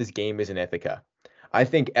is that this game is in Ithaca. I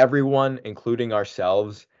think everyone, including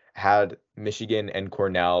ourselves, had Michigan and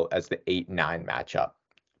Cornell as the 8-9 matchup.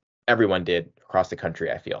 Everyone did across the country,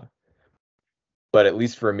 I feel. But at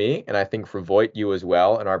least for me, and I think for Voigt, you as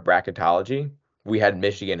well, in our bracketology, we had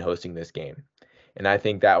Michigan hosting this game. And I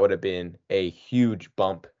think that would have been a huge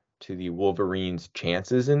bump to the Wolverines'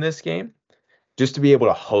 chances in this game, just to be able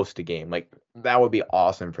to host a game. Like, that would be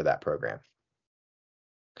awesome for that program.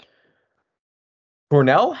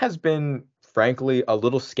 Cornell has been, frankly, a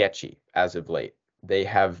little sketchy as of late. They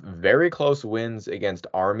have very close wins against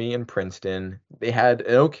Army and Princeton. They had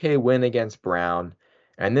an okay win against Brown,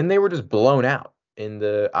 and then they were just blown out in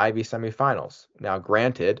the Ivy semifinals. Now,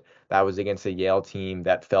 granted, that was against a Yale team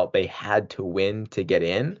that felt they had to win to get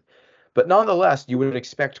in, but nonetheless, you would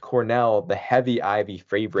expect Cornell, the heavy Ivy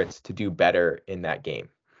favorites, to do better in that game.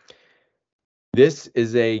 This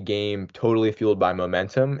is a game totally fueled by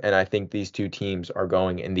momentum, and I think these two teams are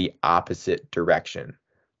going in the opposite direction.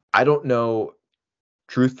 I don't know,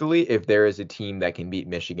 truthfully, if there is a team that can beat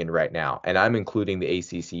Michigan right now, and I'm including the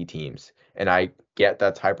ACC teams. And I get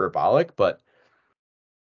that's hyperbolic, but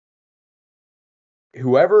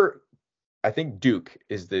whoever, I think Duke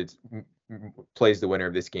is plays the winner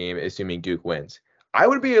of this game, assuming Duke wins. I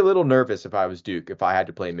would be a little nervous if I was Duke, if I had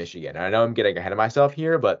to play Michigan. And I know I'm getting ahead of myself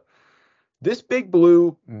here, but this big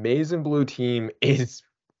blue, maize and blue team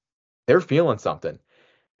they're feeling something.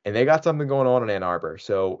 And they got something going on in Ann Arbor.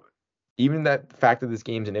 So even that fact that this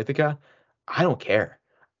game's in Ithaca, I don't care.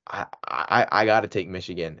 I got to take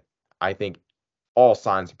Michigan. I think all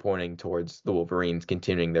signs are pointing towards the Wolverines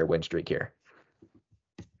continuing their win streak here.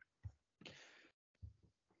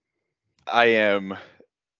 I am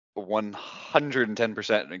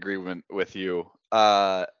 110% in agreement with you.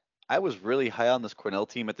 I was really high on this Cornell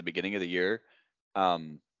team at the beginning of the year.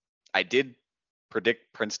 I did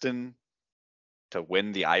predict Princeton to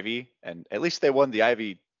win the Ivy, and at least they won the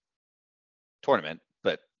Ivy tournament,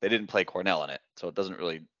 but they didn't play Cornell in it, so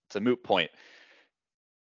it's a moot point.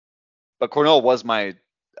 But Cornell was I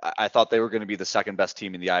thought they were going to be the second best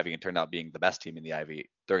team in the Ivy and turned out being the best team in the Ivy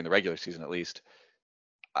during the regular season, at least.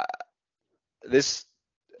 This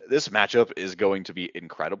matchup is going to be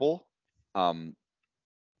incredible. Glazer,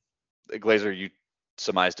 you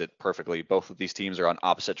surmised it perfectly. Both of these teams are on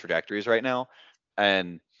opposite trajectories right now,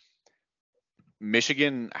 and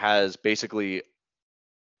Michigan has basically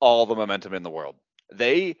all the momentum in the world.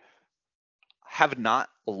 They have not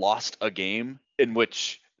lost a game in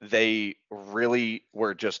which they really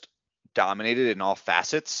were just dominated in all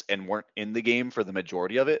facets and weren't in the game for the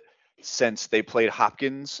majority of it since they played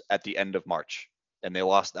Hopkins at the end of March, and they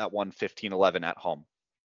lost that one 15-11 at home.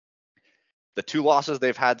 The two losses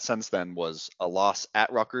they've had since then was a loss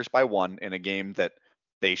at Rutgers by 1 in a game that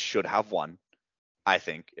they should have won, I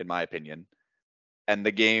think, in my opinion. And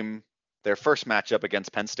their first matchup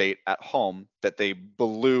against Penn State at home that they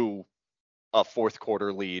blew a fourth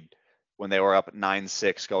quarter lead when they were up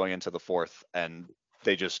 9-6 going into the fourth, and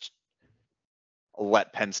they just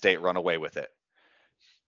let Penn State run away with it.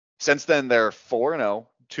 Since then, they're 4-0,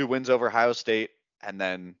 2 wins over Ohio State, and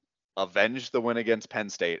then avenged the win against Penn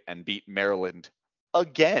State and beat Maryland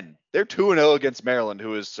again. They're 2-0 against Maryland,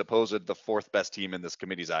 who is supposed the fourth best team in this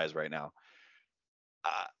committee's eyes right now.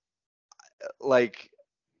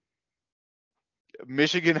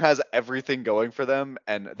 Michigan has everything going for them,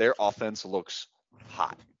 and their offense looks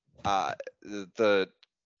hot. The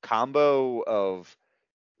combo of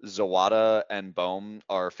Zawada and Bohm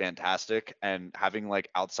are fantastic, and having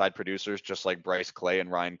outside producers just like Bryce Clay and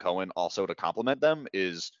Ryan Cohen also to complement them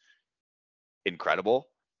is incredible.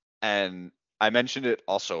 And I mentioned it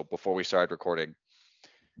also before we started recording.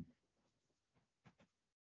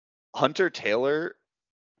 Hunter Taylor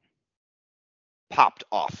popped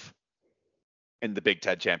off in the Big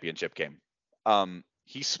Ten championship game.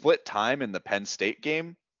 He split time in the Penn State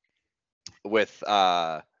game with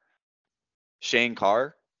Shane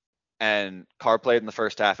Carr, and Carr played in the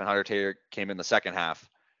first half and Hunter Taylor came in the second half.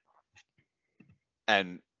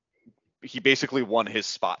 And he basically won his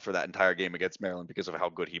spot for that entire game against Maryland because of how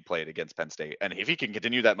good he played against Penn State. And if he can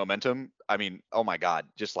continue that momentum, I mean, oh my God,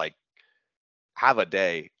 just have a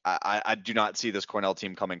day. I do not see this Cornell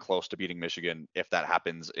team coming close to beating Michigan if that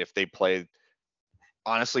happens. If they play,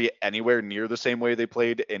 honestly, anywhere near the same way they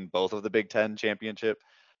played in both of the Big Ten championship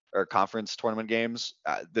or conference tournament games,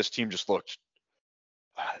 this team just looked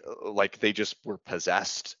like they just were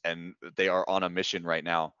possessed, and they are on a mission right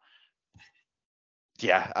now.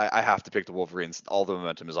 Yeah, I have to pick the Wolverines. All the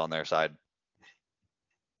momentum is on their side.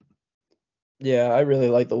 Yeah, I really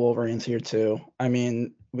like the Wolverines here too. I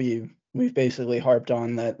mean, we've basically harped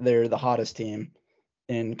on that they're the hottest team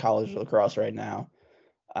in college lacrosse right now,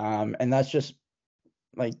 and that's just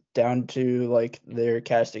down to their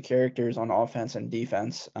cast of characters on offense and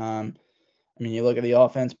defense. I I mean, you look at the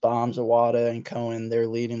offense, Bombs, Awada, and Cohen, they're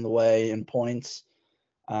leading the way in points.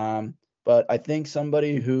 But I think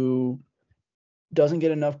somebody who doesn't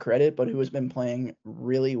get enough credit, but who has been playing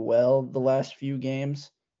really well the last few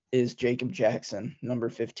games is Jacob Jackson, number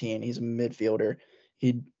 15. He's a midfielder.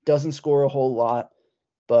 He doesn't score a whole lot,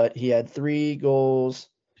 but he had 3 goals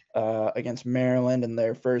against Maryland in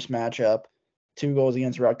their first matchup, 2 goals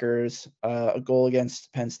against Rutgers, a goal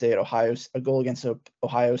against Penn State, a goal against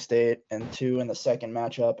Ohio State, and 2 in the second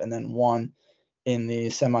matchup, and then 1 in the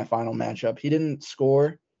semifinal matchup. He didn't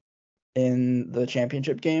score in the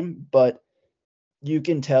championship game, but you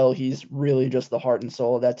can tell he's really just the heart and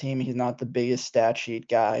soul of that team. He's not the biggest stat sheet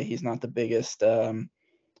guy. He's not the biggest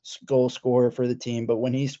goal scorer for the team, but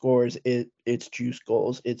when he scores, it's juice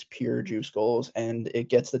goals. It's pure juice goals, and it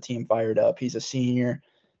gets the team fired up. He's a senior.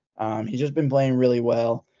 He's just been playing really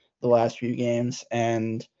well the last few games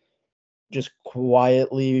and just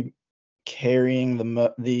quietly carrying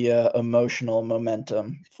the emotional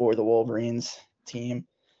momentum for the Wolverines team.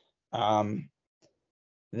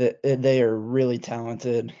 They are really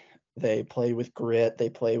talented. They play with grit. They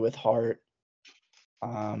play with heart.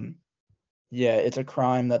 Yeah, it's a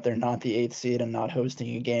crime that they're not the 8th seed and not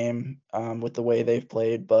hosting a game with the way they've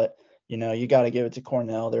played. But you got to give it to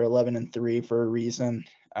Cornell. They're 11-3 for a reason.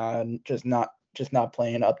 Just not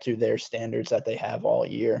playing up to their standards that they have all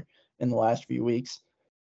year in the last few weeks.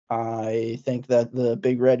 I think that the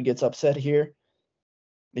Big Red gets upset here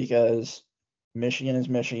because Michigan is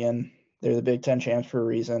Michigan. They're the Big Ten champs for a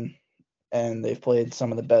reason, and they've played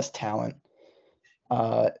some of the best talent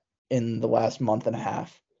in the last month and a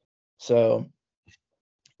half. So,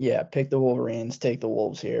 yeah, pick the Wolverines, take the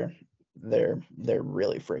Wolves here. They're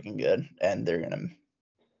really freaking good, and they're gonna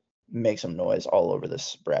make some noise all over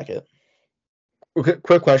this bracket.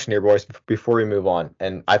 Quick question here, boys, before we move on,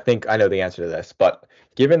 and I think I know the answer to this, but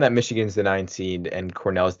given that Michigan's the 9th seed and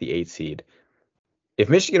Cornell's the 8th seed, if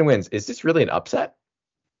Michigan wins, is this really an upset?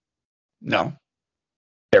 No.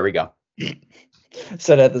 There we go.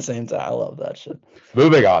 Said at the same time. I love that shit.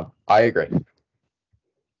 Moving on. I agree.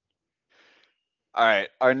 All right.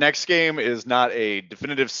 Our next game is not a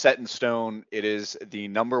definitive set in stone. It is the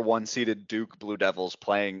number 1 seeded Duke Blue Devils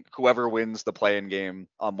playing whoever wins the play-in game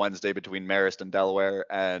on Wednesday between Marist and Delaware.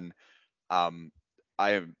 And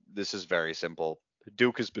this is very simple.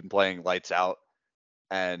 Duke has been playing lights out,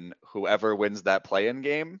 and whoever wins that play-in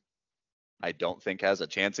game, I don't think has a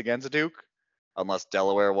chance against Duke, unless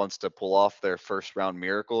Delaware wants to pull off their first round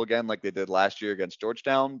miracle again, like they did last year against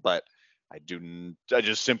Georgetown. But I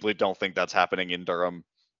just simply don't think that's happening in Durham.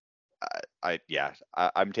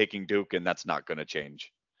 I'm taking Duke, and that's not going to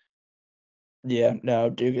change. Yeah, no,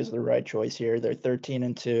 Duke is the right choice here. They're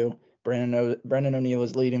 13-2. Brendan O'Neill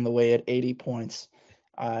is leading the way at 80 points.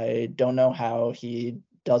 I don't know how he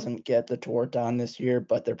doesn't get the Torton this year,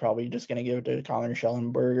 but they're probably just going to give it to Colin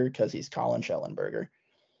Schellenberger because he's Colin Schellenberger,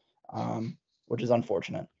 which is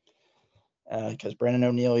unfortunate. Because Brendan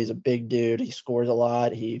O'Neill, he's a big dude. He scores a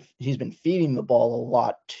lot. He's been feeding the ball a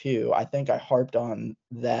lot too. I think I harped on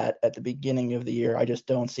that at the beginning of the year. I just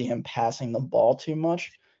don't see him passing the ball too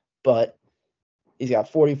much, but he's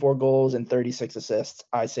got 44 goals and 36 assists.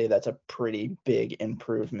 I say that's a pretty big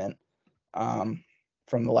improvement from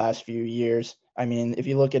the last few years. I mean, if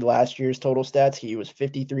you look at last year's total stats, he was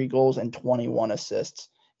 53 goals and 21 assists.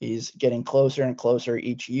 He's getting closer and closer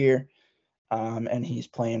each year, and he's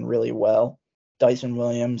playing really well. Dyson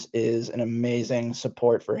Williams is an amazing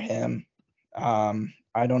support for him.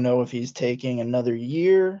 I don't know if he's taking another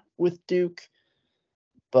year with Duke,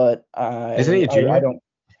 but isn't he a junior?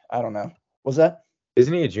 I don't know. Was that?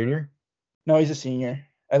 Isn't he a junior? No, he's a senior.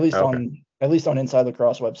 At least on Inside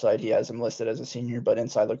Lacrosse website, he has him listed as a senior, but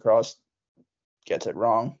Inside Lacrosse gets it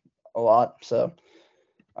wrong a lot. So,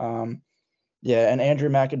 yeah, and Andrew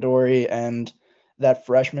McAdory and that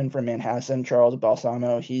freshman from Manhasset, Charles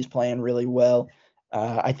Balsamo, he's playing really well.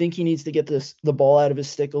 I think he needs to get the ball out of his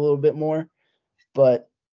stick a little bit more, but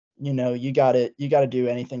you got to do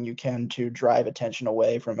anything you can to drive attention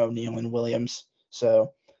away from O'Neill and Williams.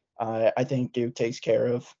 So I think Duke takes care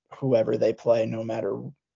of whoever they play, no matter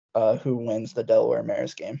who wins the Delaware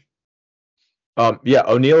Marist game. Yeah,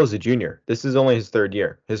 O'Neill is a junior. This is only his 3rd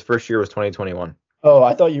year. His first year was 2021. Oh,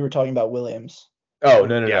 I thought you were talking about Williams. Oh,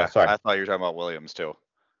 no, sorry. I thought you were talking about Williams too.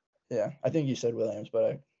 Yeah, I think you said Williams, but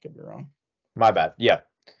I could be wrong. My bad. Yeah.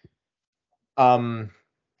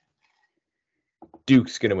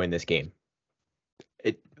 Duke's gonna win this game.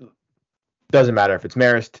 It doesn't matter if it's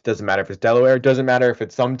Marist, doesn't matter if it's Delaware, doesn't matter if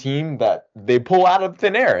it's some team that they pull out of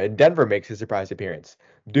thin air and Denver makes a surprise appearance.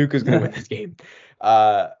 Duke is gonna win this game.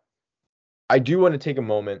 I do want to take a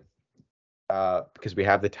moment because we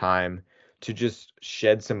have the time to just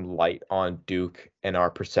shed some light on Duke and our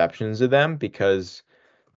perceptions of them, because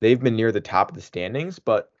they've been near the top of the standings,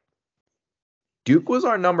 but Duke was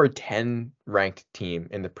our number 10 ranked team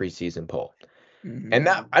in the preseason poll. And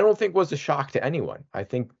that, I don't think, was a shock to anyone. I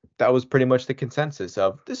think that was pretty much the consensus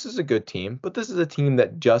of, this is a good team, but this is a team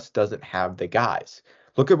that just doesn't have the guys.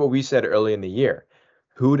 Look at what we said early in the year.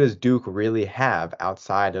 Who does Duke really have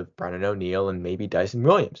outside of Brennan O'Neill and maybe Dyson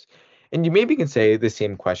Williams? And you maybe can say the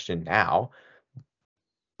same question now,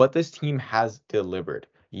 but this team has delivered.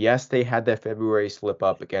 Yes, they had that February slip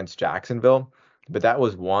up against Jacksonville, but that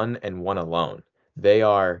was one and one alone.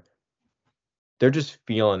 They're just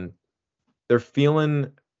feeling,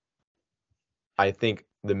 I think,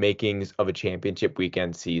 the makings of a championship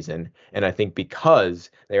weekend season. And I think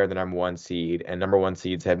because they are the number one seed, and number one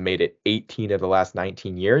seeds have made it 18 of the last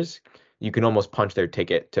 19 years, you can almost punch their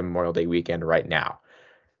ticket to Memorial Day weekend right now.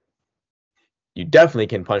 You definitely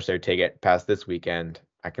can punch their ticket past this weekend.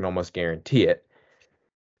 I can almost guarantee it.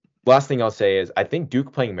 Last thing I'll say is, I think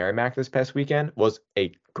Duke playing Merrimack this past weekend was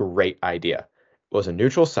a great idea. It was a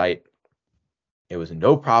neutral site. It was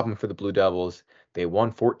no problem for the Blue Devils. They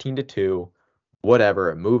won 14-2,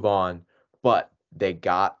 whatever, move on. But they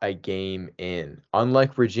got a game in.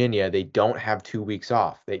 Unlike Virginia, they don't have 2 weeks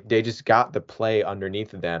off. They just got the play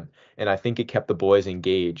underneath of them, and I think it kept the boys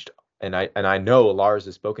engaged. And I know Lars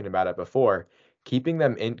has spoken about it before. Keeping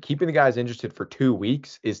the guys interested for 2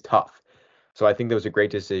 weeks is tough. So I think that was a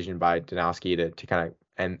great decision by Danowski to kind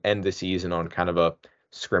of end the season on kind of a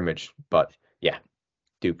scrimmage. But yeah,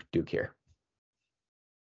 Duke here.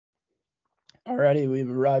 Alrighty,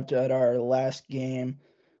 we've arrived at our last game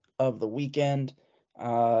of the weekend.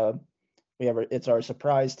 It's our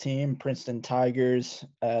surprise team, Princeton Tigers,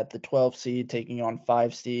 at the 12th seed, taking on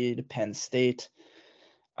 5 seed Penn State.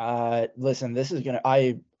 Listen, this is gonna.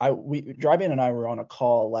 Dryban and I were on a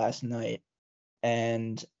call last night,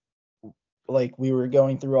 and like we were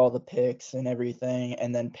going through all the picks and everything,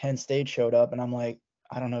 and then Penn State showed up, and I'm like,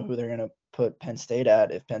 I don't know who they're gonna put Penn State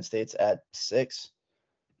at if Penn State's at 6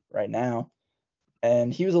 right now.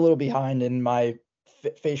 And he was a little behind in my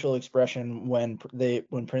facial expression when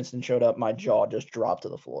Princeton showed up. My jaw just dropped to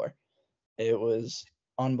the floor. It was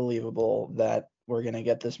unbelievable that we're gonna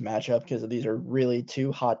get this matchup, because these are really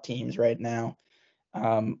 2 hot teams right now.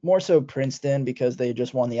 More so Princeton, because they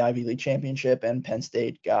just won the Ivy League championship, and Penn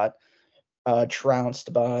State got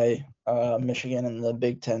trounced by Michigan in the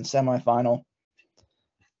Big Ten semifinal.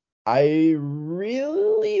 I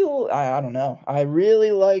don't know. I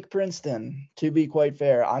really like Princeton, to be quite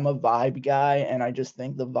fair. I'm a vibe guy, and I just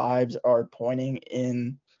think the vibes are pointing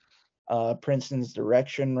in Princeton's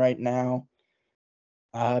direction right now.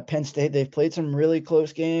 Penn State, they've played some really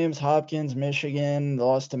close games. Hopkins, Michigan, they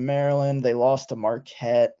lost to Maryland. They lost to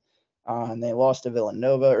Marquette. And they lost to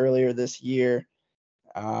Villanova earlier this year.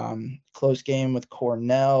 Close game with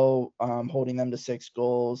Cornell, holding them to 6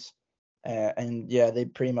 goals. And yeah, they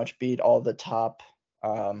pretty much beat all the top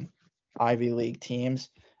Ivy League teams.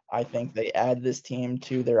 I think they add this team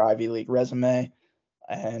to their Ivy League resume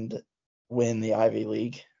and win the Ivy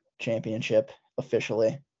League championship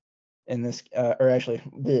officially in this, I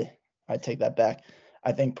take that back.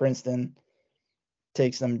 I think Princeton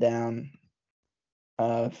takes them down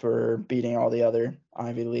for beating all the other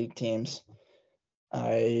Ivy League teams.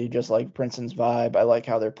 I just like Princeton's vibe. I like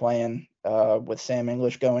how they're playing. With Sam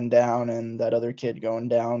English going down and that other kid going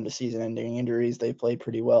down to season-ending injuries, they played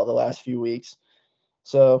pretty well the last few weeks.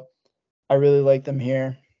 So I really like them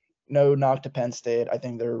here. No knock to Penn State. I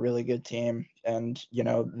think they're a really good team, and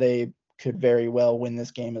they could very well win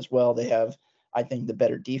this game as well. They have, I think, the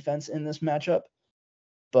better defense in this matchup,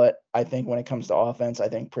 but I think when it comes to offense, I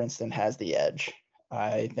think Princeton has the edge.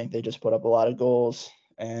 I think they just put up a lot of goals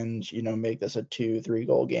and make this a 2-3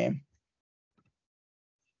 goal game.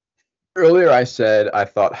 Earlier I said I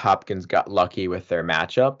thought Hopkins got lucky with their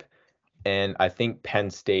matchup, and I think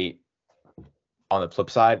Penn State, on the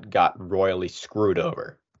flip side, got royally screwed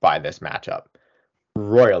over by this matchup.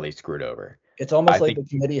 Royally screwed over. It's almost like the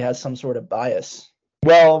committee has some sort of bias.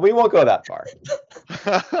 Well, we won't go that far.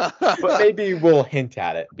 But maybe we'll hint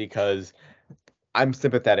at it, because I'm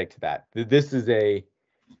sympathetic to that. This is a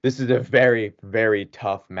very, very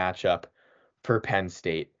tough matchup for Penn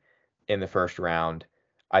State in the first round.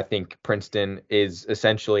 I think Princeton is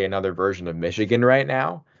essentially another version of Michigan right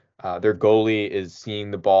now. Their goalie is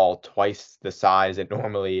seeing the ball twice the size it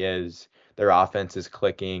normally is. Their offense is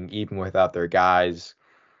clicking even without their guys.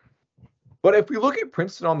 But if we look at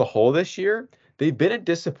Princeton on the whole this year, they've been a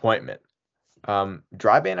disappointment.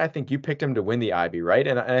 Dryban, I think you picked them to win the Ivy, right?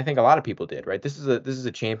 And I think a lot of people did, right? This is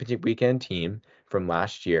a championship weekend team from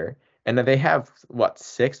last year, and then they have what,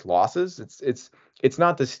 6 losses. It's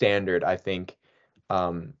not the standard, I think,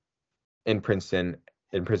 in Princeton,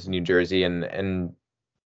 New Jersey, and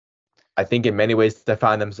I think in many ways they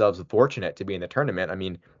find themselves fortunate to be in the tournament. I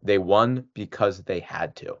mean, they won because they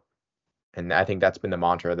had to, and I think that's been the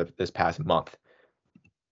mantra of this past month.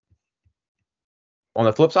 On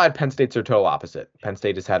the flip side, Penn State's their total opposite. Penn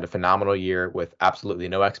State has had a phenomenal year with absolutely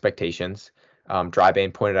no expectations.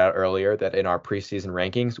 Drybane pointed out earlier that in our preseason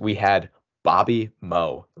rankings, we had Bobby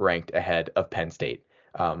Moe ranked ahead of Penn State.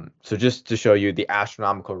 So just to show you the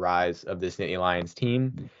astronomical rise of this Nittany Lions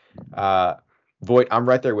team, Voight, I'm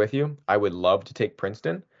right there with you. I would love to take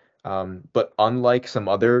Princeton, but unlike some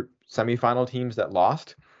other semifinal teams that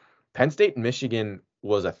lost, Penn State and Michigan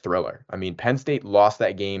was a thriller. I mean, Penn State lost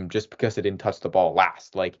that game just because they didn't touch the ball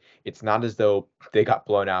last. Like, it's not as though they got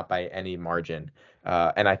blown out by any margin.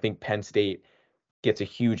 And I think Penn State gets a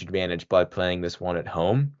huge advantage by playing this one at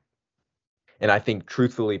home. And I think,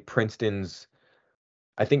 truthfully, Princeton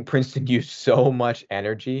used so much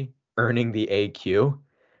energy earning the AQ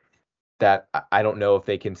that I don't know if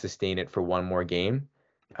they can sustain it for one more game.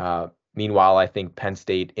 Meanwhile, I think Penn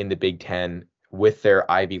State in the Big Ten, with their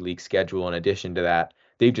Ivy League schedule, in addition to that,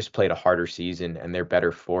 they've just played a harder season and they're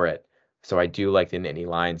better for it. So I do like the Nittany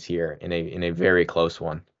Lions here in a very close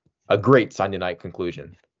one. A great Sunday night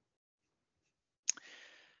conclusion.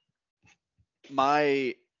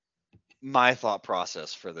 My thought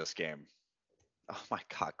process for this game. Oh my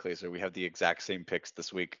God, Glazer, we have the exact same picks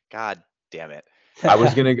this week. God damn it.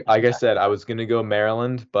 Like I said, I was gonna go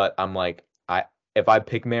Maryland, but I'm like, if I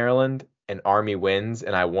pick Maryland and Army wins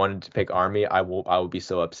and I wanted to pick Army, I will be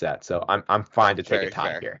so upset. So I'm fine to take a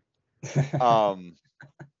tie here.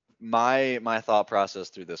 My thought process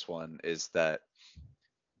through this one is that,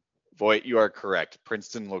 Voight, you are correct.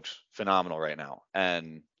 Princeton looks phenomenal right now,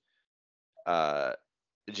 and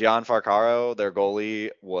Gian Farcaro, their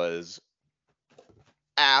goalie, was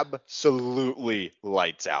absolutely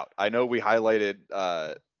lights out. I know we highlighted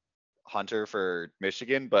Hunter for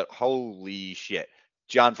Michigan, but holy shit.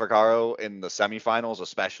 Gian Farcaro in the semifinals,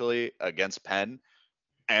 especially against Penn,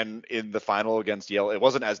 and in the final against Yale. It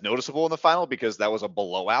wasn't as noticeable in the final because that was a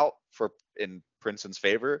blowout in Princeton's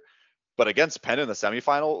favor. But against Penn in the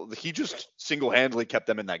semifinal, he just single-handedly kept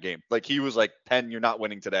them in that game. Like, he was like, Penn, you're not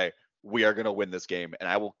winning today. We are going to win this game, and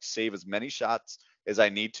I will save as many shots as I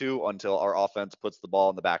need to until our offense puts the ball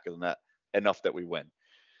in the back of the net enough that we win.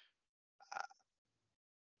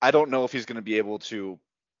 I don't know if he's going to be able to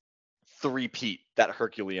three-peat that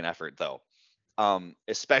Herculean effort, though,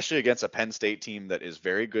 especially against a Penn State team that is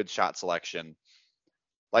very good shot selection.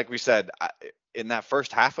 Like we said, in that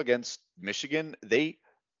first half against Michigan, they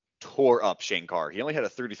tore up Shane Carr. He only had a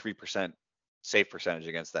 33% save percentage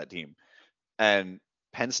against that team. And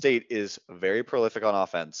Penn State is very prolific on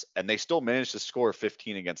offense, and they still managed to score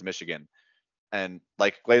 15 against Michigan. And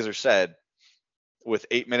like Glazer said, with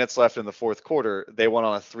 8 minutes left in the fourth quarter, they went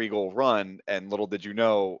on a 3-goal run, and little did you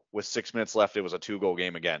know, with 6 minutes left, it was a 2-goal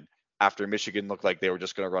game again, after Michigan looked like they were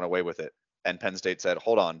just going to run away with it. And Penn State said,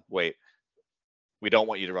 hold on, wait, we don't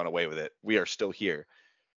want you to run away with it. We are still here.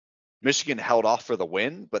 Michigan held off for the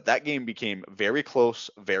win, but that game became very close,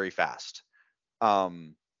 very fast.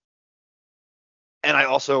 And I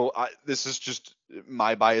also, this is just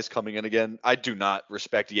my bias coming in again. I do not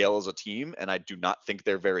respect Yale as a team, and I do not think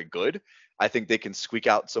they're very good. I think they can squeak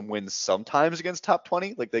out some wins sometimes against top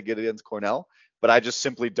 20, like they get against Cornell, but I just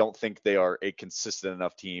simply don't think they are a consistent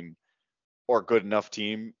enough team or good enough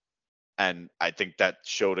team. And I think that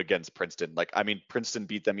showed against Princeton. Like, I mean, Princeton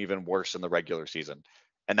beat them even worse in the regular season.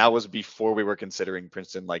 And that was before we were considering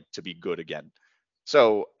Princeton like to be good again.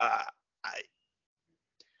 So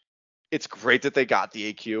it's great that they got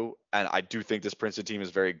the AQ, and I do think this Princeton team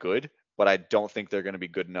is very good, but I don't think they're going to be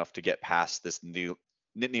good enough to get past this new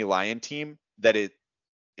Nittany Lion team that it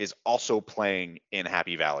is also playing in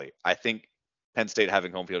Happy Valley. I think Penn State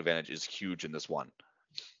having home field advantage is huge in this one.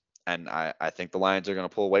 And I think the Lions are going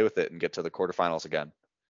to pull away with it and get to the quarterfinals again.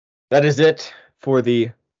 That is it for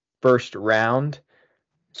the first round.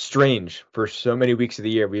 Strange, for so many weeks of the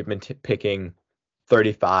year, we've been picking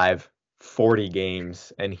 35, 40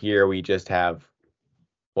 games, and here we just have,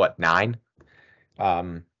 9?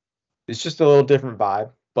 It's just a little different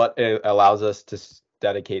vibe, but it allows us to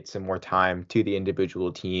dedicate some more time to the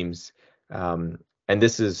individual teams. And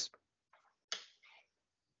this is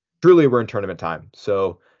truly, we're in tournament time.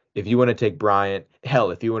 So if you want to take Bryant,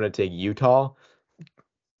 hell, if you want to take Utah,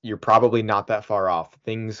 you're probably not that far off.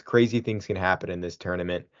 Crazy things can happen in this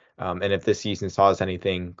tournament. And if this season saw us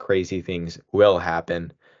anything, crazy things will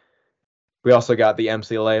happen. We also got the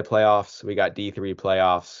MCLA playoffs. We got D3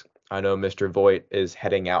 playoffs. I know Mr. Voigt is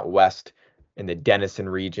heading out west in the Denison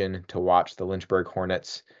region to watch the Lynchburg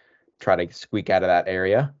Hornets try to squeak out of that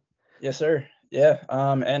area. Yes, sir. Yeah.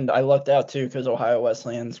 And I lucked out too because Ohio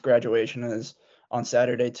Wesleyan's graduation is on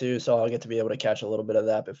Saturday too, so I'll get to be able to catch a little bit of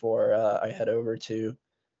that before I head over to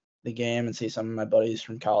the game and see some of my buddies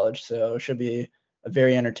from college. So it should be a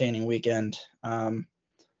very entertaining weekend. I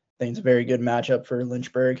think it's a very good matchup for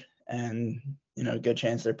Lynchburg, and good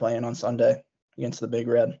chance they're playing on Sunday against the Big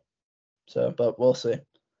Red. So, but we'll see.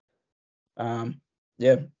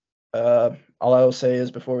 Yeah. All I will say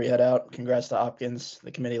is before we head out, congrats to Hopkins.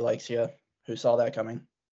 The committee likes you. Who saw that coming?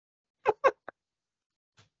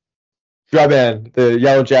 Drawman, the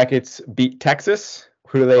Yellow Jackets beat Texas.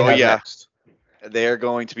 Who do they have next? They are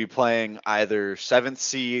going to be playing either 7th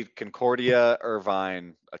seed Concordia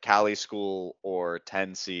Irvine, a Cali school, or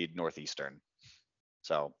 10 seed Northeastern.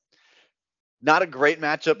 So not a great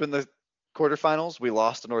matchup in the quarterfinals. We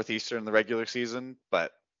lost to Northeastern in the regular season,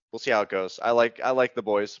 but we'll see how it goes. I like the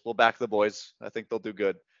boys. We'll back the boys. I think they'll do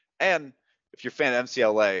good. And if you're a fan of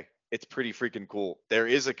MCLA, it's pretty freaking cool. There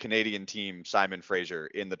is a Canadian team, Simon Fraser,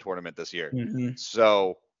 in the tournament this year. Mm-hmm.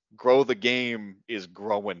 So grow the game is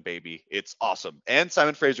growing, baby. It's awesome. And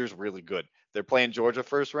Simon Fraser is really good. They're playing Georgia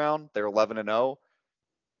first round. They're 11-0.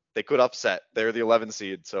 They could upset. They're the 11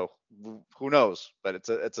 seed. So who knows? But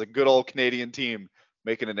it's a good old Canadian team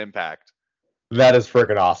making an impact. That is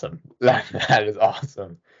freaking awesome. That is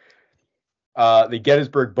awesome. The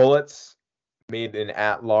Gettysburg Bullets made an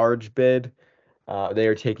at-large bid. They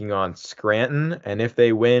are taking on Scranton, and if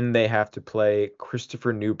they win, they have to play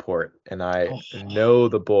Christopher Newport. And I know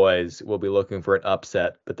the boys will be looking for an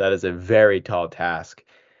upset, but that is a very tall task.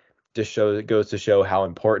 It goes to show how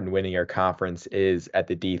important winning your conference is at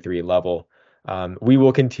the D3 level. We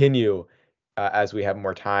will continue as we have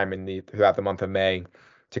more time throughout the month of May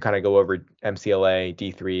to kind of go over MCLA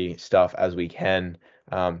D3 stuff as we can,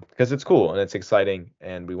 because it's cool and it's exciting,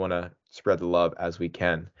 and we want to spread the love as we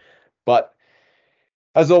can. But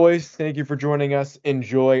as always, thank you for joining us.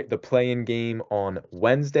 Enjoy the play-in game on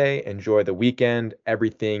Wednesday. Enjoy the weekend.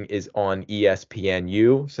 Everything is on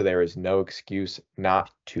ESPNU, so there is no excuse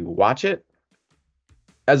not to watch it.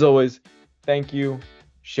 As always, thank you.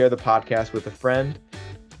 Share the podcast with a friend.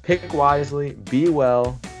 Pick wisely. Be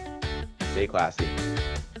well. Stay classy.